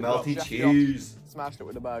 Ooh, melty Josh. cheese. Smashed it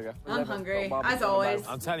with the burger. I'm hungry, as always.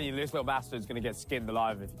 I'm telling you, this little bastard's going to get skinned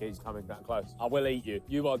alive if he keeps coming that close. I will eat you.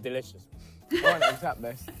 You are delicious. I won't accept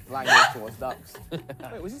this. Language towards ducks.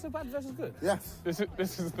 Wait, was this a bad versus good? Yes. This is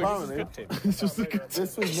the Apparently. good team. This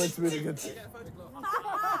was meant to be the good team.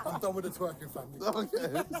 I'm done with the twerking family.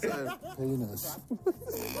 Okay, so penis.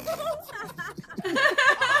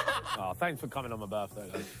 Oh, thanks for coming on my birthday,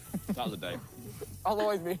 though. That was a day. I'll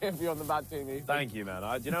always be here for you on the bad team, Ethan. Thank you, man.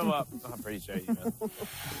 Do you know what? I appreciate you, man.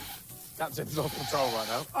 Captain's off control right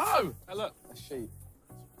now. Oh! Hey, look. A sheep.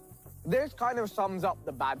 This kind of sums up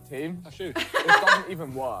the bad team. A shoe. It doesn't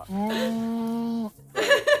even work.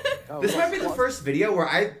 This might be the first video where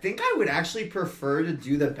I think I would actually prefer to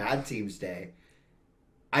do the bad teams day.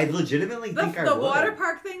 I legitimately think I would. The water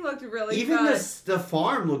park thing looked really Even fun. the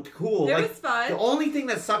farm looked cool. It like, was fun. The only thing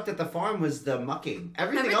that sucked at the farm was the mucking.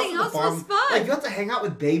 Everything else at the farm was fun. Like, you got to hang out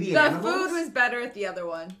with baby the animals. The food was better at the other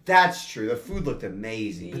one. That's true. The food looked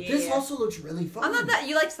amazing. But this also looks really fun. I'm not that.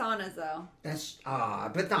 You like saunas, though. That's,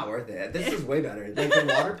 but not worth it. This is way better. Like,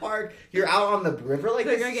 the water park, you're out on the river like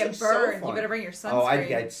You're this. going to get burned. You better bring your sunscreen. Oh, I'd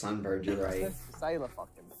get sunburned. You're right. Sailor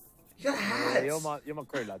fucking. You got hats. Yeah, you're my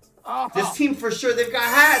crew, lads. Oh. This team for sure, they've got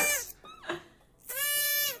hats.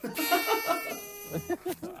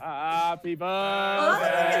 Happy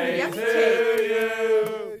birthday to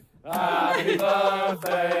you. Happy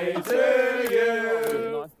birthday to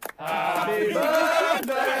you. Happy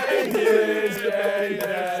birthday, dear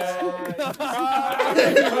Jaden.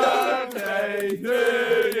 Happy birthday to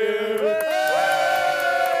you.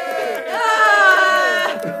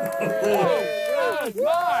 That's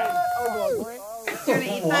mine. You're gonna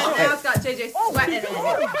eat that now. It's got JJ sweating in it.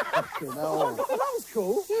 That was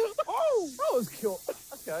cool. Oh, that was cool.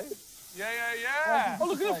 Okay. Yeah. Oh,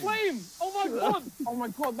 look at the flame. Oh, my God. Oh, my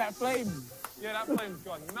God, that flame. Yeah, that flame's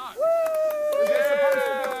gone nuts.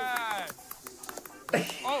 Yeah.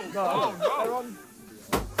 Oh, no. Oh, no.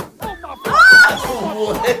 Oh, my God.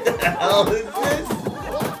 What the hell is this?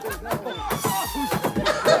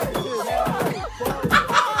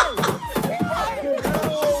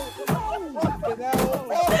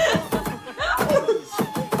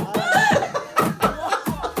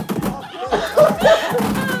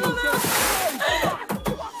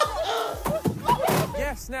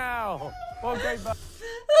 Yes, now. Well, great. Those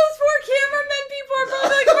poor cameramen people are probably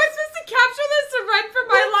like, am I supposed to capture this to run for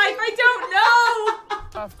my life? I don't know.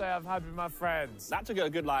 Birthday I've had with my friends. That took a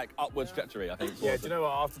good, upward trajectory, I think. Yeah, do you know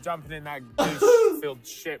what? After jumping in that goose-filled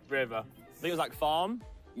shit river. I think it was farm,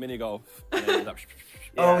 mini golf. And then it was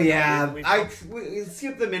Oh yeah, we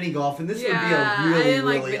skipped the mini golf, and this would be a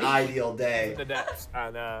really ideal day. The depths,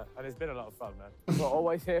 and it's been a lot of fun, man. We're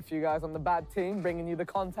always here for you guys on the bad team, bringing you the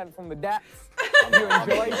content from the depths. If you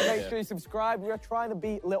enjoy, make sure you subscribe. We're trying to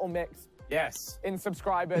beat Little Mix. Yes. In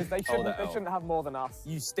subscribers, they shouldn't have more than us.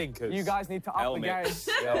 You stinkers. You guys need to up the game. L-Mix,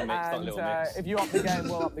 not Little Mix. If you up the game,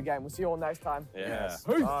 we'll up the game. We'll see you all next time. Yeah.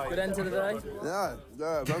 Good end to the day. Yeah.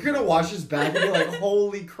 You're gonna watch this back and be like,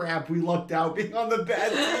 holy crap, we lucked out being on the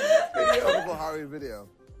bad team video. Typical Harry video.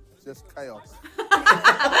 It's just chaos.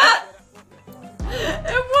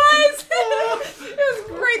 It was. It was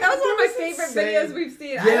great. That was one of my favorite videos we've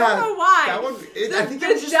seen. Yeah, I don't know why. That one, I think it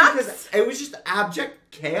was just because it was just abject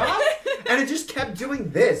chaos, and it just kept doing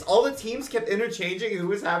this. All the teams kept interchanging who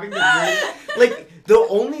was having the win. Like, the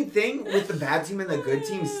only thing with the bad team and the good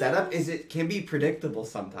team setup is it can be predictable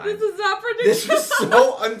sometimes. This is not predictable. This was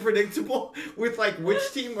so unpredictable with,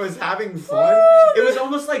 which team was having fun. It was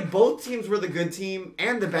almost like both teams were the good team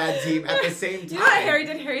and the bad team at the same time. You know what Harry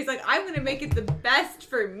did? Harry's like, I'm going to make it the best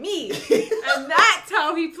for me. And that's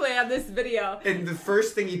how he planned this video. And the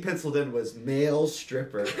first thing he penciled in was male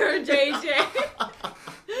stripper. For JJ.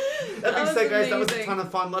 That being said, guys, that was a ton of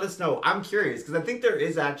fun. Let us know. I'm curious, because I think there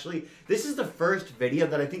is actually... This is the first video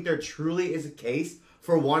that I think there truly is a case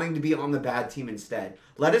for wanting to be on the bad team instead.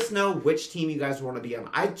 Let us know which team you guys want to be on.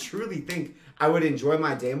 I truly think I would enjoy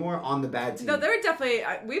my day more on the bad team. No, there were definitely...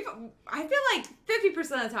 I feel like 50%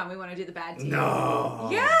 of the time we want to do the bad team. No.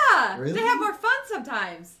 Yeah. Really? They have more fun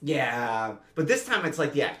sometimes. Yeah. But this time it's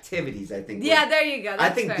like the activities, I think. Yeah, there you go. That's I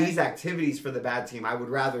think fair. these activities for the bad team I would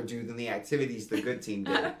rather do than the activities the good team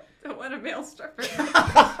did. Don't want a male stripper.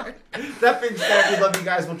 That being said, we love you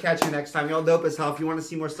guys. We'll catch you next time. Y'all dope as hell. If you want to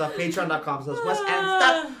see more stuff, patreon.com/Wes and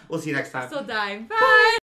Steph. We'll see you next time. Still dying. Bye.